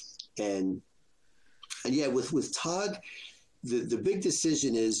 wrecks. And yeah, with tog, the big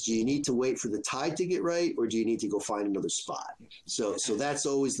decision is, do you need to wait for the tide to get right, or do you need to go find another spot? So that's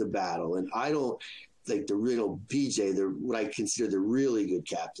always the battle. And I don't, like the real BJ, they're what I consider the really good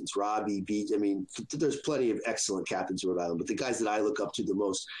captains. Robbie, BJ. I mean, there's plenty of excellent captains in Rhode Island, but the guys that I look up to the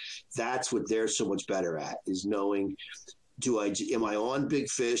most, that's what they're so much better at, is knowing, am I on big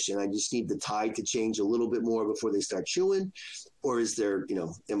fish and I just need the tide to change a little bit more before they start chewing, or is there,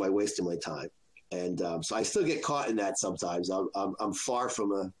 am I wasting my time? And so I still get caught in that sometimes. I'm far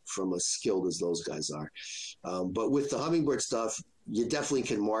from as skilled as those guys are, but with the Humminbird stuff, you definitely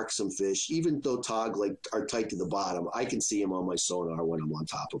can mark some fish, even though tog are tight to the bottom. I can see them on my sonar when I'm on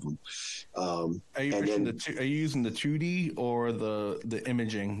top of them. Are you using the 2D or the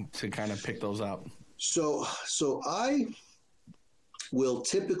imaging to kind of pick those up? So I will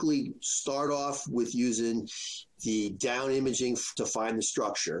typically start off with using the down imaging to find the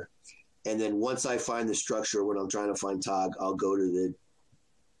structure. And then once I find the structure, when I'm trying to find tog, I'll go to the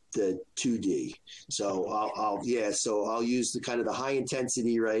 2D. So I'll use the kind of the high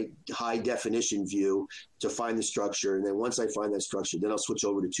intensity, right, high definition view to find the structure. And then once I find that structure, then I'll switch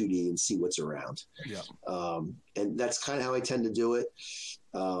over to 2D and see what's around. Yeah. And that's kind of how I tend to do it.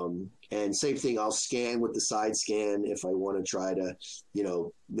 And same thing, I'll scan with the side scan if I want to try to,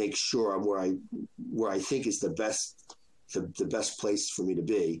 make sure I'm where I think is the best place for me to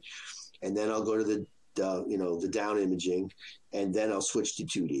be. And then I'll go to the down imaging, and then I'll switch to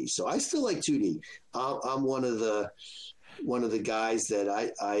 2D. So I still like 2D. I'm one of the guys that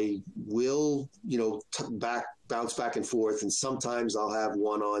I will, bounce back and forth. And sometimes I'll have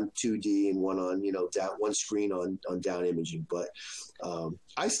one on 2D and one on, one screen on down imaging. But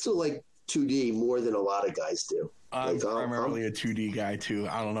I still like 2D more than a lot of guys do. I'm primarily a 2D guy too.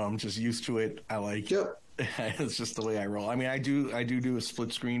 I don't know. I'm just used to it. I like it. It's just the way I roll. I mean, I do a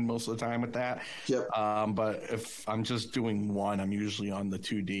split screen most of the time with that. Yep. But if I'm just doing one, I'm usually on the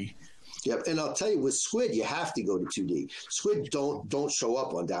 2D. Yep. And I'll tell you, with squid, you have to go to 2D. Squid don't show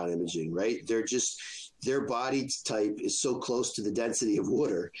up on down imaging, right? Their body type is so close to the density of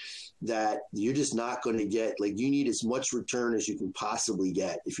water that you're just not going to get, you need as much return as you can possibly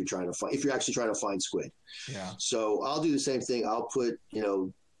get if you're actually trying to find squid. Yeah. So I'll do the same thing. I'll put,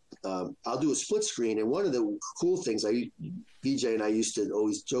 I'll do a split screen. And one of the cool things BJ and I used to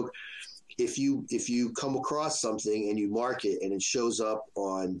always joke, if you come across something and you mark it and it shows up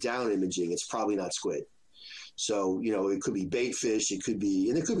on down imaging, it's probably not squid. So, it could be bait fish, and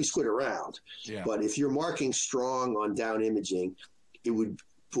there could be squid around. Yeah. But if you're marking strong on down imaging, you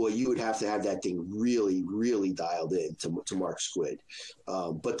would have to have that thing really, really dialed in to mark squid.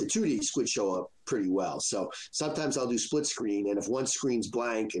 But the 2D squid show up pretty well. So sometimes I'll do split screen, and if one screen's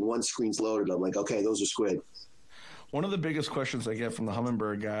blank and one screen's loaded, I'm like, okay, those are squid. One of the biggest questions I get from the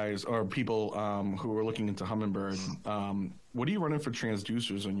Humminbird guys or people who are looking into Humminbird, what are you running for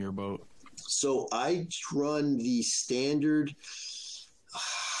transducers on your boat? So I run the standard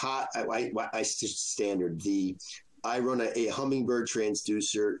I run a Humminbird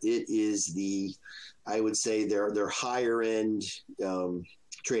transducer. It is I would say they're higher end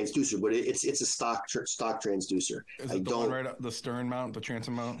transducer, but it's a stock transducer. Is it one right up the stern mount, the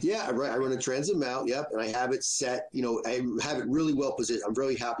transom mount? Yeah, I run a transom mount. Yep, and I have it set. I have it really well positioned. I'm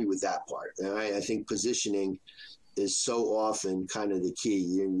really happy with that part. And I think positioning is so often kind of the key.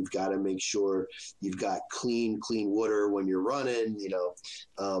 You've got to make sure you've got clean water when you're running.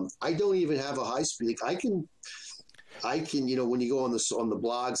 I don't even have a high speed. I can, when you go on the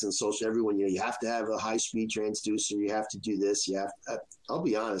blogs and social, everyone, you have to have a high speed transducer. You have to do this. I'll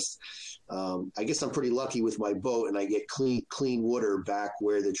be honest. I guess I'm pretty lucky with my boat, and I get clean water back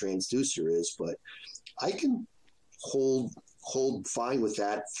where the transducer is. But I can hold fine with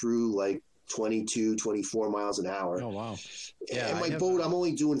that through 22, 24 miles an hour. Oh, wow. And my boat, I'm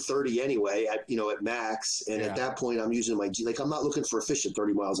only doing 30 anyway, at max. And at that point, I'm using my G. Like, I'm not looking for a fish at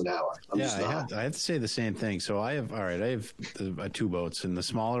 30 miles an hour. I'm just not. I have to say the same thing. So I have two boats. And the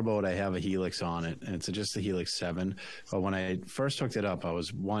smaller boat, I have a Helix on it, and it's just a Helix 7. But when I first hooked it up, I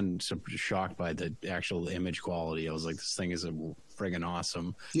was shocked by the actual image quality. I was like, this thing is friggin'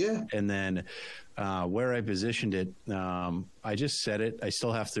 awesome. Yeah. And then where I positioned it, I just set it. I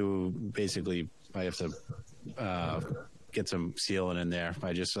still have to get some sealing in there.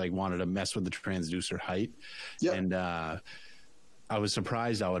 I just wanted to mess with the transducer height. Yep. And I was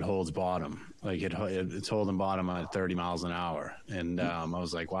surprised how it holds bottom. It's holding bottom at 30 miles an hour. And I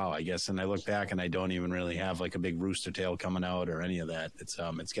was like, wow, I guess. And I look back and I don't even really have a big rooster tail coming out or any of that.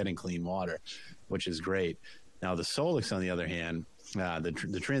 It's getting clean water, which is great. Now the Solix, on the other hand, the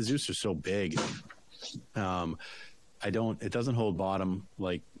transducer is so big. It doesn't hold bottom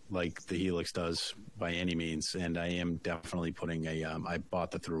like the Helix does by any means. And I am definitely putting I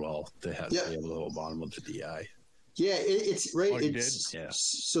bought the through-hull to be able to hold bottom with the DI. Yeah, it's right. Oh,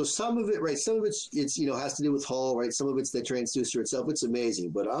 So some of it, right? Some of it's has to do with hull, right? Some of it's the transducer itself. It's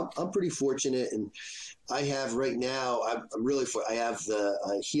amazing, but I'm pretty fortunate, and I have right now. I have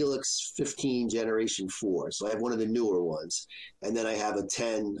the Helix 15 Generation 4, so I have one of the newer ones, and then I have a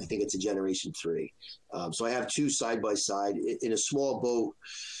 10. I think it's a Generation 3. So I have two side by side in a small boat.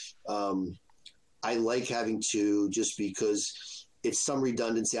 I like having two just because it's some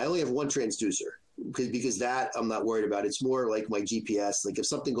redundancy. I only have one transducer. Because that I'm not worried about. It's more like my GPS. Like if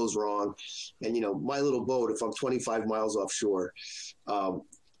something goes wrong, and my little boat, if I'm 25 miles offshore,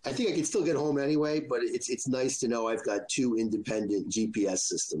 I think I can still get home anyway. But it's nice to know I've got two independent GPS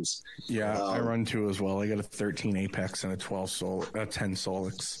systems. Yeah, I run two as well. I got a 13 Apex and a 10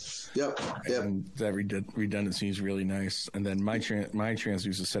 Solix. Yep. And that redundancy is really nice. And then my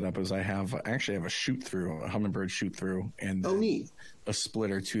transducer setup is I actually have a shoot through, a Humminbird shoot through, and neat. A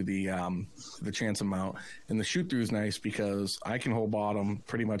splitter to the transom mount. And the shoot through is nice because I can hold bottom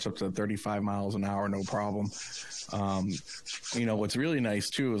pretty much up to 35 miles an hour, no problem. What's really nice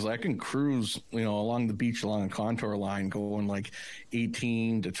too is I can cruise, along the beach along a contour line, going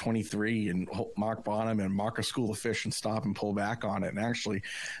 18 to 23 and mark bottom and mark a school of fish and stop and pull back on it. And actually,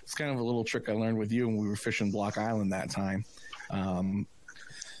 it's kind of a little trick I learned with you when we were fishing Block Island that time.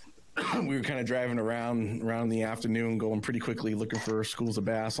 We were kind of driving around in the afternoon, going pretty quickly, looking for schools of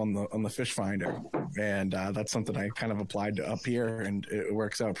bass on the fish finder, and that's something I kind of applied to up here, and it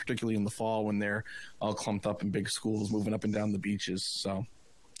works out particularly in the fall when they're all clumped up in big schools, moving up and down the beaches. So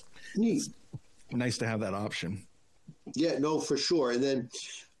neat, nice to have that option. Yeah, no, for sure. And then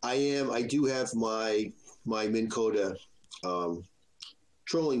I do have my Minn Kota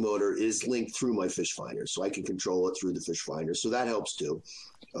trolling motor is linked through my fish finder, so I can control it through the fish finder. So that helps too.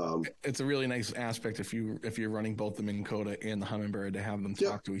 It's a really nice aspect if you're running both the Minn Kota and the Humminbird to have them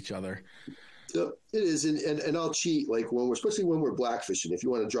talk to each other. Yep, it is, and I'll cheat especially when we're blackfishing. If you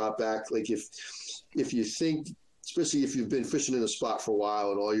want to drop back, if you think, especially if you've been fishing in a spot for a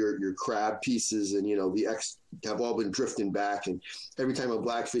while and all your crab pieces and the X have all been drifting back, and every time a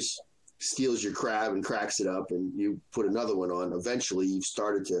blackfish steals your crab and cracks it up and you put another one on, eventually you've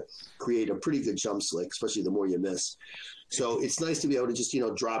started to create a pretty good jump slick, especially the more you miss. So it's nice to be able to just,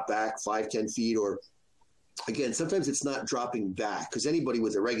 drop back 5-10 feet, or again, sometimes it's not dropping back because anybody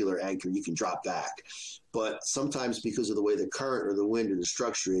with a regular anchor, you can drop back. But sometimes because of the way the current or the wind or the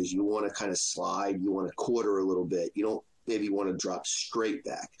structure is, you want to kind of slide, you want to quarter a little bit. You don't maybe want to drop straight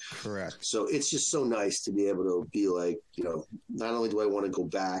back. Correct. So it's just so nice to be able to be not only do I want to go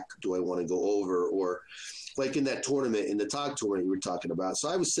back, do I want to go over, or like in that tournament, in the TOG tournament you were talking about. So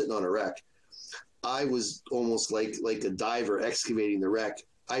I was sitting on a wreck. I was almost like a diver excavating the wreck.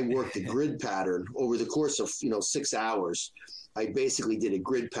 I worked a grid pattern over the course of 6 hours. I basically did a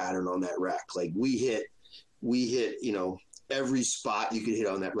grid pattern on that wreck. Like we hit every spot you could hit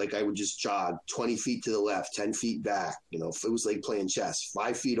on that. Like I would just jog 20 feet to the left, 10 feet back. It was like playing chess,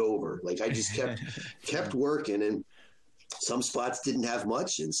 5 feet over. Like I just kept working, and some spots didn't have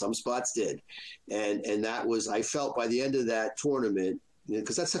much and some spots did. And that was, I felt by the end of that tournament,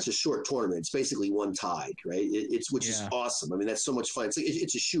 because that's such a short tournament. It's basically one tide, right? Which is awesome. I mean, that's so much fun. It's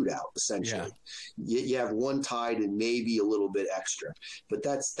a shootout, essentially. Yeah. You have one tide and maybe a little bit extra, but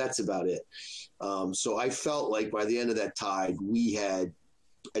that's about it. So I felt like by the end of that tide, we had,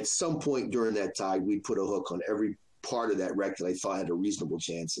 at some point during that tide, we'd put a hook on every part of that wreck that I thought had a reasonable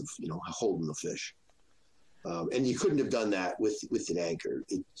chance of, holding the fish. And you couldn't have done that with an anchor.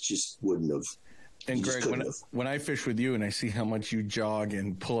 It just wouldn't have. And Greg, when I fish with you and I see how much you jog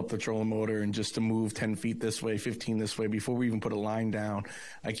and pull up the trolling motor and just to move 10 feet this way, 15 this way, before we even put a line down,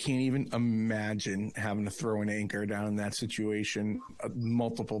 I can't even imagine having to throw an anchor down in that situation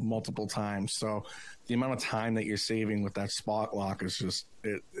multiple times. So the amount of time that you're saving with that spot lock is just,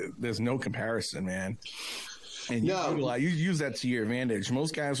 there's no comparison, man. And you use that to your advantage.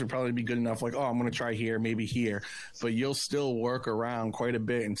 Most guys would probably be good enough, like, oh, I'm going to try here, maybe here. But you'll still work around quite a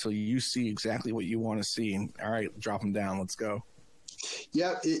bit until you see exactly what you want to see. And, all right, drop them down. Let's go.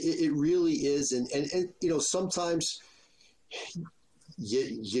 Yeah, it really is. And sometimes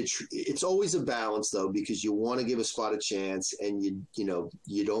it's always a balance, though, because you want to give a spot a chance and,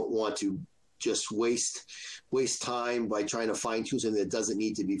 you don't want to just waste time by trying to fine tune something that doesn't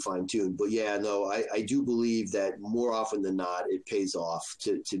need to be fine tuned. But yeah, no, I do believe that more often than not, it pays off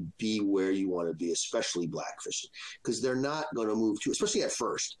to be where you want to be, especially blackfishing, because they're not going to move too, especially at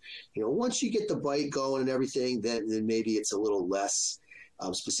first. Once you get the bite going and everything, then maybe it's a little less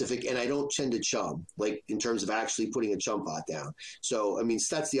specific. And I don't tend to chum, like in terms of actually putting a chum pot down. So,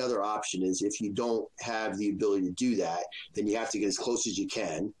 that's the other option is if you don't have the ability to do that, then you have to get as close as you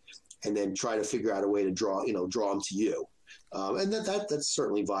can and then try to figure out a way to draw them to you. And that's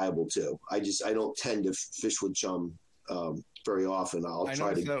certainly viable too. I don't tend to fish with chum very often. I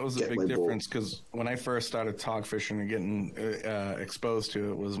try to that was a big difference because when I first started tog fishing and getting exposed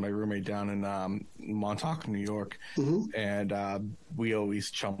to it was my roommate down in Montauk, New York. Mm-hmm. And we always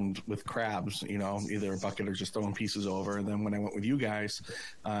chummed with crabs, either a bucket or just throwing pieces over. And then when I went with you guys,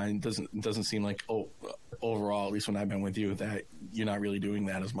 it doesn't seem like overall, at least when I've been with you, that you're not really doing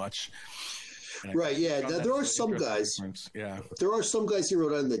that as much. Right. Yeah. There are some guys. Yeah. There are some guys in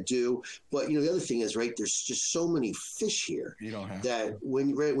Rhode Island that do, but the other thing is, right, there's just so many fish here you don't have that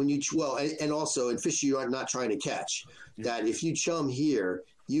and also in fish you are not trying to catch. Yeah. That if you chum here,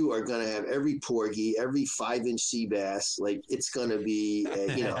 you are going to have every porgy, every 5-inch sea bass. Like it's going to be,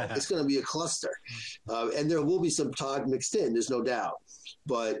 it's going to be a cluster, and there will be some tog mixed in. There's no doubt.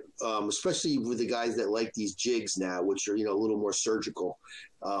 But especially with the guys that like these jigs now, which are a little more surgical.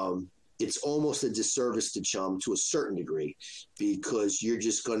 It's almost a disservice to chum to a certain degree because you're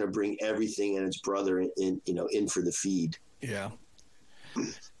just going to bring everything and its brother in for the feed. Yeah.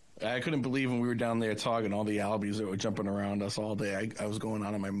 I couldn't believe when we were down there talking all the albies that were jumping around us all day. I was going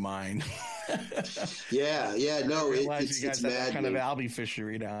on in my mind. Yeah. No, it's that kind of albie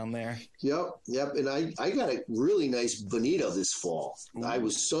fishery down there. Yep. And I got a really nice bonito this fall. Ooh. I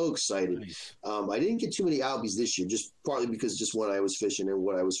was so excited. Nice. I didn't get too many albies this year, just partly because just what I was fishing and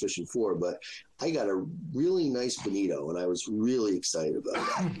what I was fishing for. But I got a really nice bonito, and I was really excited about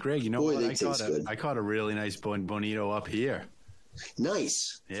that. Greg, I caught a really nice bonito up here.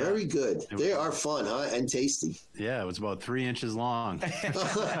 Nice. Yeah. Very good. They are fun, huh? And tasty. Yeah, it was about 3 inches long.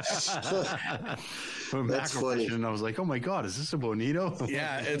 That's funny. And I was like, oh my God, is this a bonito?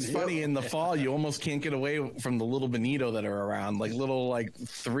 Yeah, it's funny. In the fall, you almost can't get away from the little bonito that are around, like little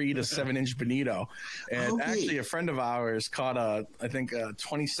 3 to 7 inch bonito. And actually a friend of ours caught I think a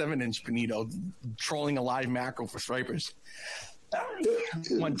 27-inch bonito trolling a live mackerel for stripers.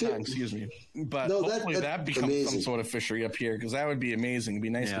 One time, excuse me. But hopefully that becomes amazing. Some sort of fishery up here because that would be amazing. It'd be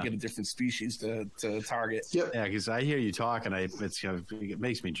nice to get a different species to target. Yep. Yeah, because I hear you talk and it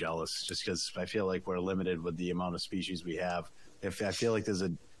makes me jealous just because I feel like we're limited with the amount of species we have. If I feel like there's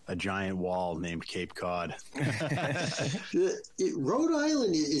a giant wall named Cape Cod. Rhode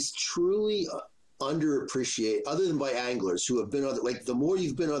Island is truly underappreciated, other than by anglers who have been the more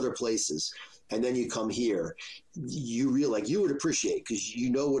you've been other places. And then you come here, you realize you would appreciate because you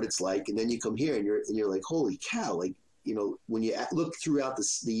know what it's like. And then you come here and you're like, holy cow! When you look throughout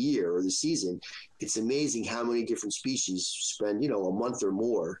the year or the season, it's amazing how many different species spend a month or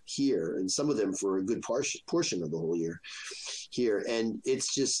more here, and some of them for a good portion of the whole year here. And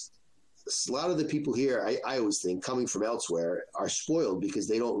it's just a lot of the people here. I always think coming from elsewhere are spoiled because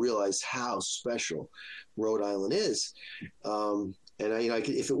they don't realize how special Rhode Island is. And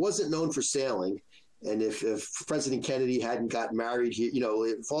if it wasn't known for sailing, and if President Kennedy hadn't got married here,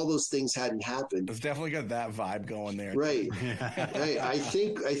 if all those things hadn't happened, it's definitely got that vibe going there. Right. Right. I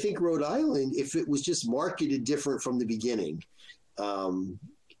think Rhode Island, if it was just marketed different from the beginning,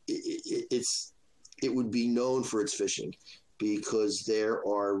 it would be known for its fishing because there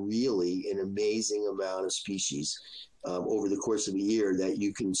are really an amazing amount of species over the course of a year that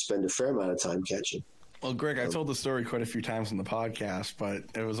you can spend a fair amount of time catching. Well, Greg, I told the story quite a few times in the podcast, but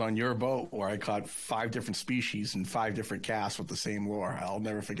it was on your boat where I caught 5 different species and 5 different casts with the same lure. I'll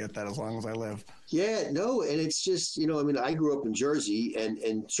never forget that as long as I live. Yeah, no, and it's just, I grew up in Jersey,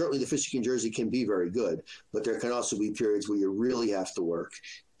 and certainly the fishing in Jersey can be very good, but there can also be periods where you really have to work.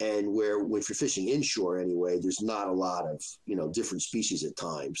 and where if you're fishing inshore anyway, there's not a lot of, different species at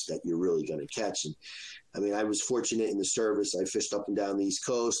times that you're really going to catch. And I mean, I was fortunate in the service. I fished up and down the East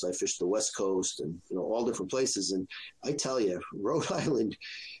Coast. I fished the West Coast and, all different places. And I tell you, Rhode Island,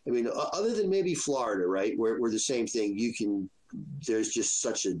 I mean, other than maybe Florida, right, where the same thing, there's just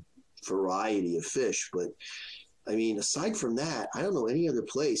such a variety of fish. But I mean, aside from that, I don't know any other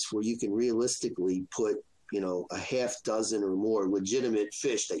place where you can realistically put, a half dozen or more legitimate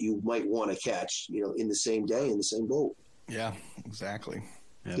fish that you might want to catch, in the same day in the same boat. Yeah, exactly.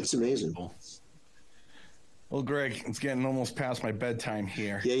 Yeah, it's amazing. Cool. Well, Greg, it's getting almost past my bedtime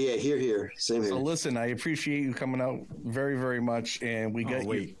here. Yeah, here. Same here. So listen, I appreciate you coming out very, very much, and we got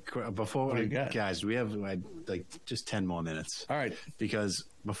guys, we have like just 10 more minutes. All right. Because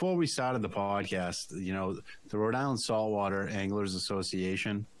before we started the podcast, the Rhode Island Saltwater Anglers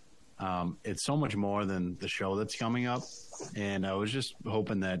Association, it's so much more than the show that's coming up. And I was just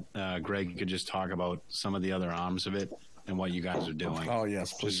hoping that Greg could just talk about some of the other arms of it and what you guys are doing. Oh,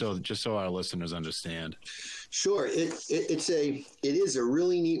 yes, please. Just so our listeners understand. Sure. It is a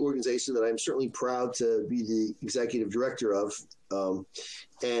really neat organization that I'm certainly proud to be the executive director of.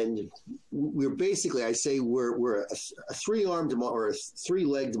 And we're basically, we're a three-armed or a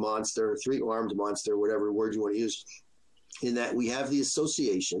three-legged monster, three-armed monster, whatever word you want to use, in that we have the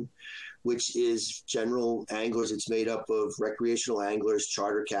association, which is general anglers. It's made up of recreational anglers,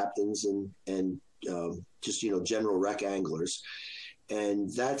 charter captains, and just, general rec anglers. And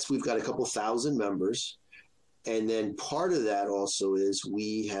we've got a couple thousand members. And then part of that also is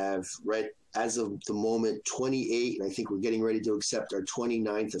we have, right as of the moment, 28, and I think we're getting ready to accept our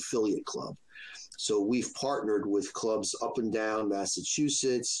 29th affiliate club. So we've partnered with clubs up and down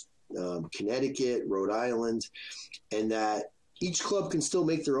Massachusetts, Connecticut, Rhode Island, and that each club can still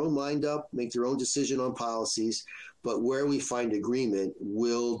make their own mind up, make their own decision on policies. But where we find agreement,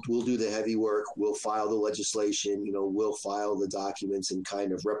 we'll do the heavy work. We'll file the legislation, we'll file the documents and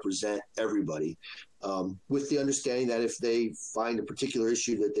kind of represent everybody, with the understanding that if they find a particular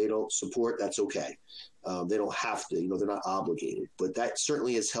issue that they don't support, that's okay. They don't have to, they're not obligated. But that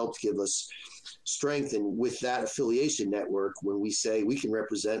certainly has helped give us strength. And with that affiliation network, when we say we can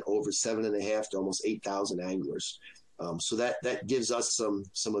represent over 7,500 to almost 8,000 anglers. So that gives us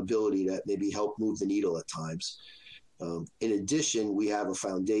some ability to maybe help move the needle at times. In addition, we have a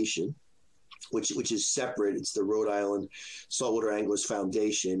foundation, which is separate. It's the Rhode Island Saltwater Anglers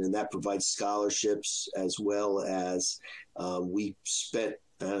Foundation, and that provides scholarships as well as we spent,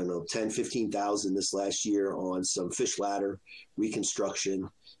 I don't know, 10, 15,000 this last year on some fish ladder reconstruction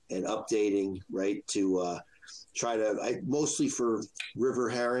and updating, right, to mostly for river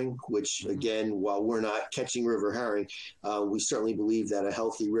herring, which again, while we're not catching river herring, we certainly believe that a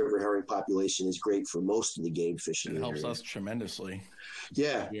healthy river herring population is great for most of the game fishing. It helps us tremendously.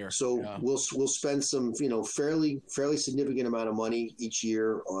 Yeah. So we'll spend some, fairly significant amount of money each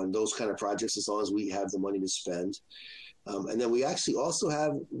year on those kind of projects as long as we have the money to spend. And then we actually also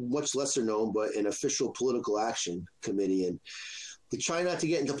have, much lesser known, but an official political action committee. And we try not to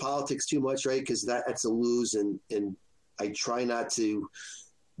get into politics too much, right? Because that's a lose. And I try not to,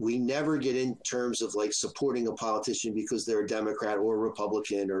 we never get in terms of like supporting a politician because they're a Democrat or a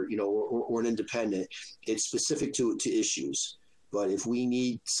Republican or, or an independent. It's specific to issues. But if we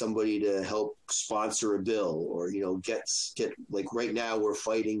need somebody to help sponsor a bill or, get like right now we're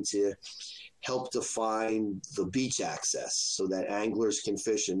fighting to help define the beach access so that anglers can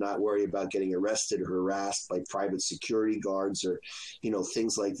fish and not worry about getting arrested or harassed by private security guards or,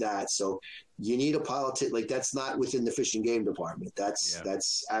 things like that. So you need a like that's not within the Fish and Game Department.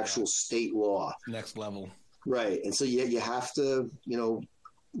 That's actual state law. Next level. Right. And so you have to,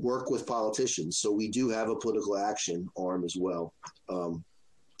 work with politicians. So we do have a political action arm as well,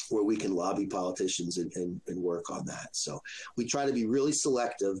 where we can lobby politicians and work on that. So we try to be really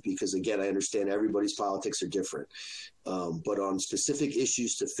selective because, again, I understand everybody's politics are different. But on specific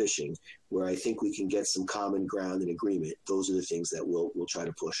issues to fishing, where I think we can get some common ground and agreement, those are the things that we'll try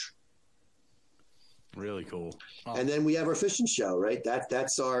to push. Really cool. And then we have our fishing show, right?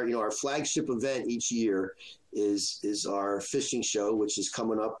 That's our, our flagship event each year is our fishing show, which is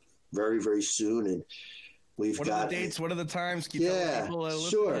coming up very, very soon. And what are the dates? What are the times?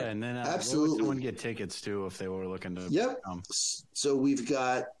 Sure. Yeah, and then absolutely. Where would someone get tickets to if they were looking to? Yep. So we've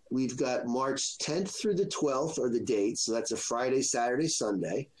got March 10th through the 12th are the dates. So that's a Friday, Saturday,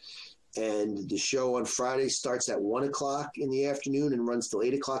 Sunday. And the show on Friday starts at 1:00 in the afternoon and runs till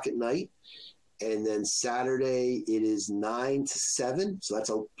 8:00 at night. And then Saturday it is 9 to 7. So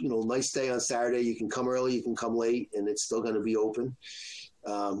that's a nice day on Saturday. You can come early, you can come late, and it's still going to be open.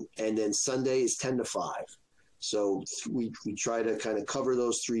 And then Sunday is 10 to 5. So we try to kind of cover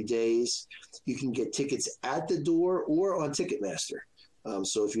those 3 days. You can get tickets at the door or on Ticketmaster.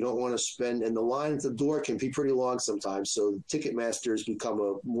 So if you don't want to spend, and the line at the door can be pretty long sometimes, so Ticketmaster has become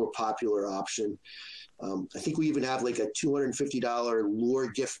a more popular option. I think we even have like a $250 lure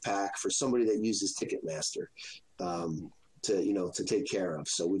gift pack for somebody that uses Ticketmaster to take care of.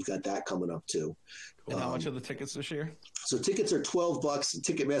 So we've got that coming up too. And how much are the tickets this year? So tickets are $12.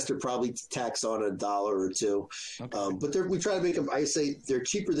 Ticketmaster probably tacks on $1 or $2. Okay. But we try to make them, I say they're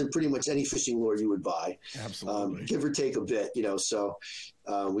cheaper than pretty much any fishing lure you would buy. Absolutely. Give or take a bit, so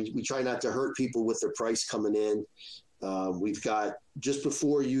we try not to hurt people with their price coming in. We've got, just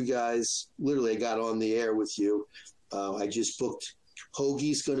before you guys, literally I got on the air with you, I just booked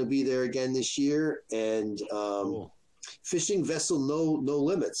Hoagie's going to be there again this year, and cool. Fishing Vessel No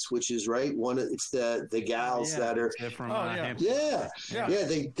Limits, which is right. It's the gals that are from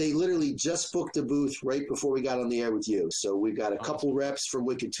They literally just booked a booth right before we got on the air with you. So we've got a couple reps from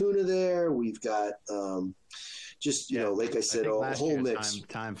Wicked Tuna there. We've got like I said, a whole mix.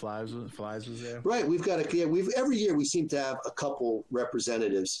 Time Flies was there. Right. We've got every year we seem to have a couple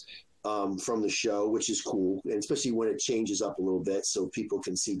representatives from the show, which is cool, and especially when it changes up a little bit, so people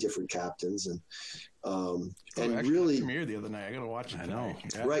can see different captains and really premiered the other night. I gotta watch it. I know.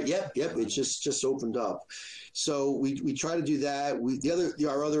 Yeah. Right. Yep. It just opened up. So we try to do that.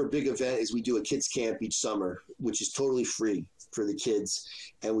 Our other big event is we do a kids camp each summer, which is totally free for the kids,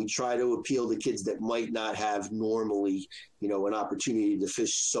 and we try to appeal to kids that might not have normally, an opportunity to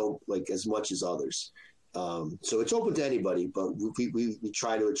fish as much as others. So it's open to anybody, but we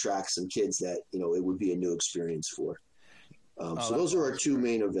try to attract some kids that, it would be a new experience for. So those are our two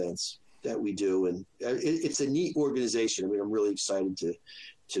main events that we do. And it's a neat organization. I mean, I'm really excited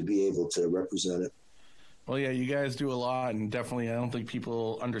to be able to represent it. Well, yeah, you guys do a lot, and definitely I don't think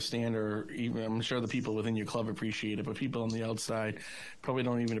people understand, or even I'm sure the people within your club appreciate it, but people on the outside probably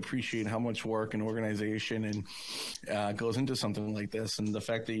don't even appreciate how much work and organization and goes into something like this. And the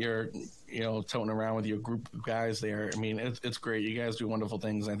fact that you're, toting around with your group of guys there, I mean, it's great. You guys do wonderful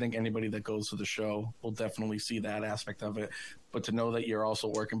things. I think anybody that goes to the show will definitely see that aspect of it. But to know that you're also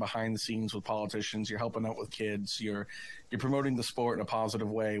working behind the scenes with politicians, you're helping out with kids, you're promoting the sport in a positive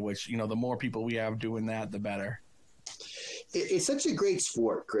way, which, the more people we have doing that, the better. It's such a great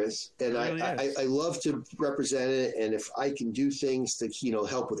sport, Chris, and really I love to represent it. And if I can do things to,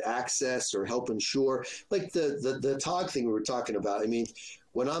 help with access or help ensure, like the TOG thing we were talking about. I mean,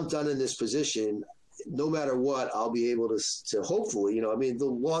 when I'm done in this position, no matter what, I'll be able to hopefully, the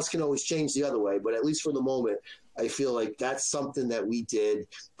laws can always change the other way, but at least for the moment, I feel like that's something that we did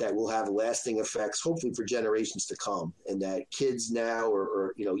that will have lasting effects, hopefully for generations to come, and that kids now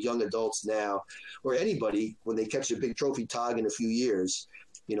or young adults now or anybody, when they catch a big trophy TOG in a few years,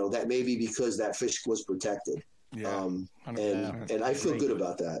 that may be because that fish was protected. Yeah, and I feel good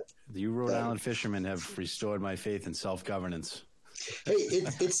about that. You Rhode Island fishermen have restored my faith in self-governance. Hey,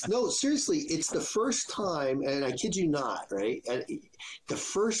 it's no, seriously, it's the first time, and I kid you not, right? The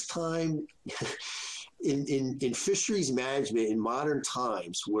first time in fisheries management in modern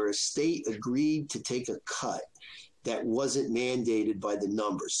times where a state agreed to take a cut that wasn't mandated by the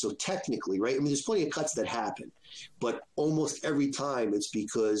numbers. So technically, right? I mean, there's plenty of cuts that happen, but almost every time it's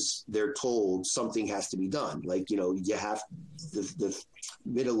because they're told something has to be done. Like, you have the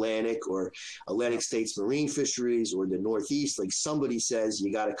Mid-Atlantic or Atlantic States marine fisheries or the Northeast, like somebody says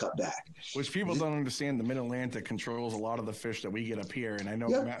you got to cut back. Which people don't understand. The Mid-Atlantic controls a lot of the fish that we get up here. And I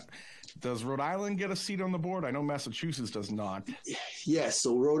know does Rhode Island get a seat on the board? I know Massachusetts does not. Yes,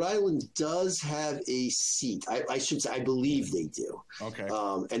 so Rhode Island does have a seat. I should say, I believe they do. Okay.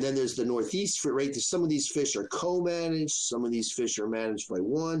 And then there's the Northeast, right? There's some of these fish are co-managed. Some of these fish are managed by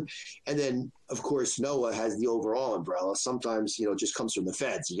one. And then, of course, NOAA has the overall umbrella. Sometimes, it just comes from the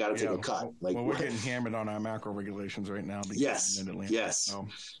feds. You got to take a cut. We're getting hammered on our macro regulations right now. Yes.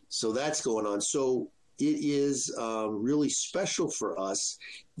 So that's going on. So it is really special for us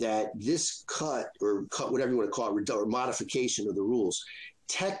that this cut, whatever you want to call it, or modification of the rules,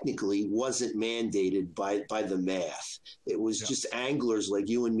 technically wasn't mandated by the math. It was just anglers like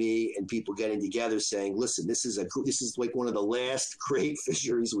you and me and people getting together saying, listen, this is like one of the last great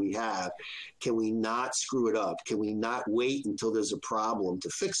fisheries we have. Can we not screw it up? Can we not wait until there's a problem to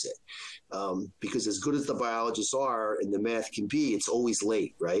fix it? Because as good as the biologists are and the math can be, it's always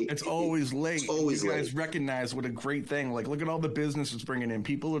late, right? It's always late. It's always late. You late. guys recognize what a great thing. Like, look at all the business it's bringing in.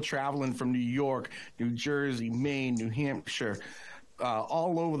 People are traveling from New York, New Jersey, Maine, New Hampshire,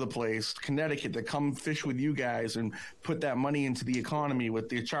 all over the place, Connecticut, that come fish with you guys and put that money into the economy with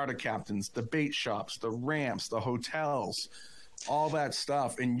the charter captains, the bait shops, the ramps, the hotels. all that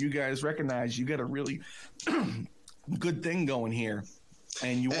stuff, and you guys recognize you got a really good thing going here,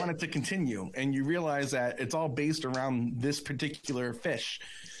 and you want it to continue, and you realize that it's all based around this particular fish,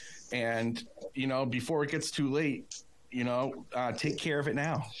 and before it gets too late, take care of it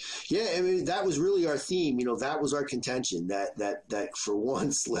now. Yeah, I mean, that was really our theme. That was our contention, that for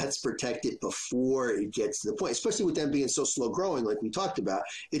once, let's protect it before it gets to the point, especially with them being so slow growing, like we talked about.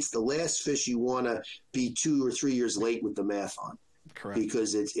 It's the last fish you want to be 2 or 3 years late with the math on. Correct.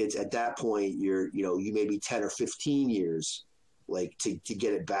 Because it's at that point, you may be 10 or 15 years like to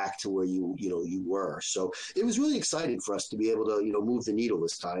get it back to where you were. So it was really exciting for us to be able to, move the needle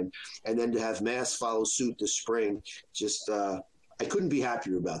this time, and then to have Mass follow suit this spring. Just, I couldn't be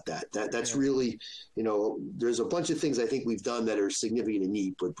happier about that. That's really, there's a bunch of things I think we've done that are significant and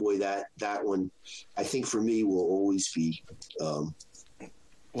neat, but boy, that one, I think for me will always be,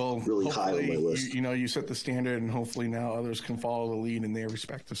 really high on my list. You set the standard, and hopefully now others can follow the lead in their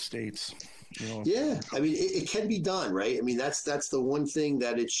respective states. Yeah, I mean, it can be done, right? I mean, that's the one thing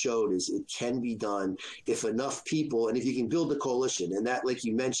that it showed, is it can be done if enough people, and if you can build a coalition. And that, like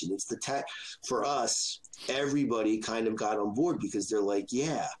you mentioned, it's for us, everybody kind of got on board, because they're like,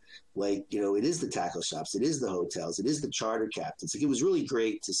 yeah, like, it is the tackle shops, it is the hotels, it is the charter captains. Like, it was really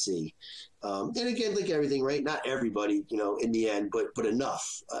great to see. And again, like everything, right? Not everybody, in the end, but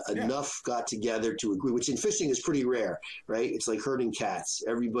enough got together to agree, which in fishing is pretty rare, right? It's like herding cats.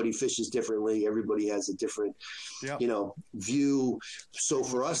 Everybody fishes differently. Everybody has a different, view. So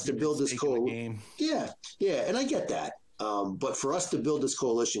for us to build this coalition, yeah. And I get that. But for us to build this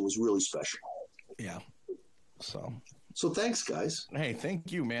coalition was really special. Yeah. So thanks, guys. Hey,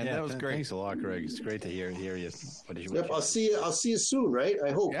 thank you, man. Yeah, that was great. Thanks a lot, Greg. It's great to hear you. Yep, I'll see you soon, right?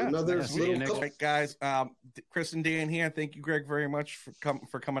 I hope. Yeah, Another little next week, guys. Chris and Dan here. Thank you, Greg, very much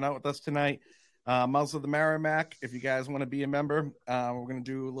for coming out with us tonight. Mouths of the Merrimack. If you guys want to be a member, we're going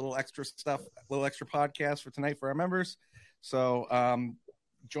to do a little extra stuff, a little extra podcast for tonight for our members. So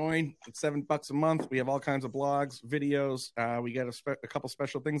join. It's $7 a month. We have all kinds of blogs, videos. We got a couple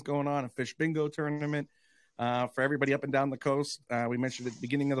special things going on. A fish bingo tournament. For everybody up and down the coast. We mentioned at the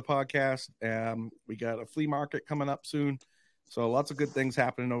beginning of the podcast. We got a flea market coming up soon. So lots of good things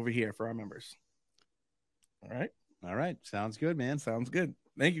happening over here for our members. All right. Sounds good, man. Sounds good.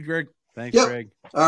 Thank you, Greg. Thanks, Greg.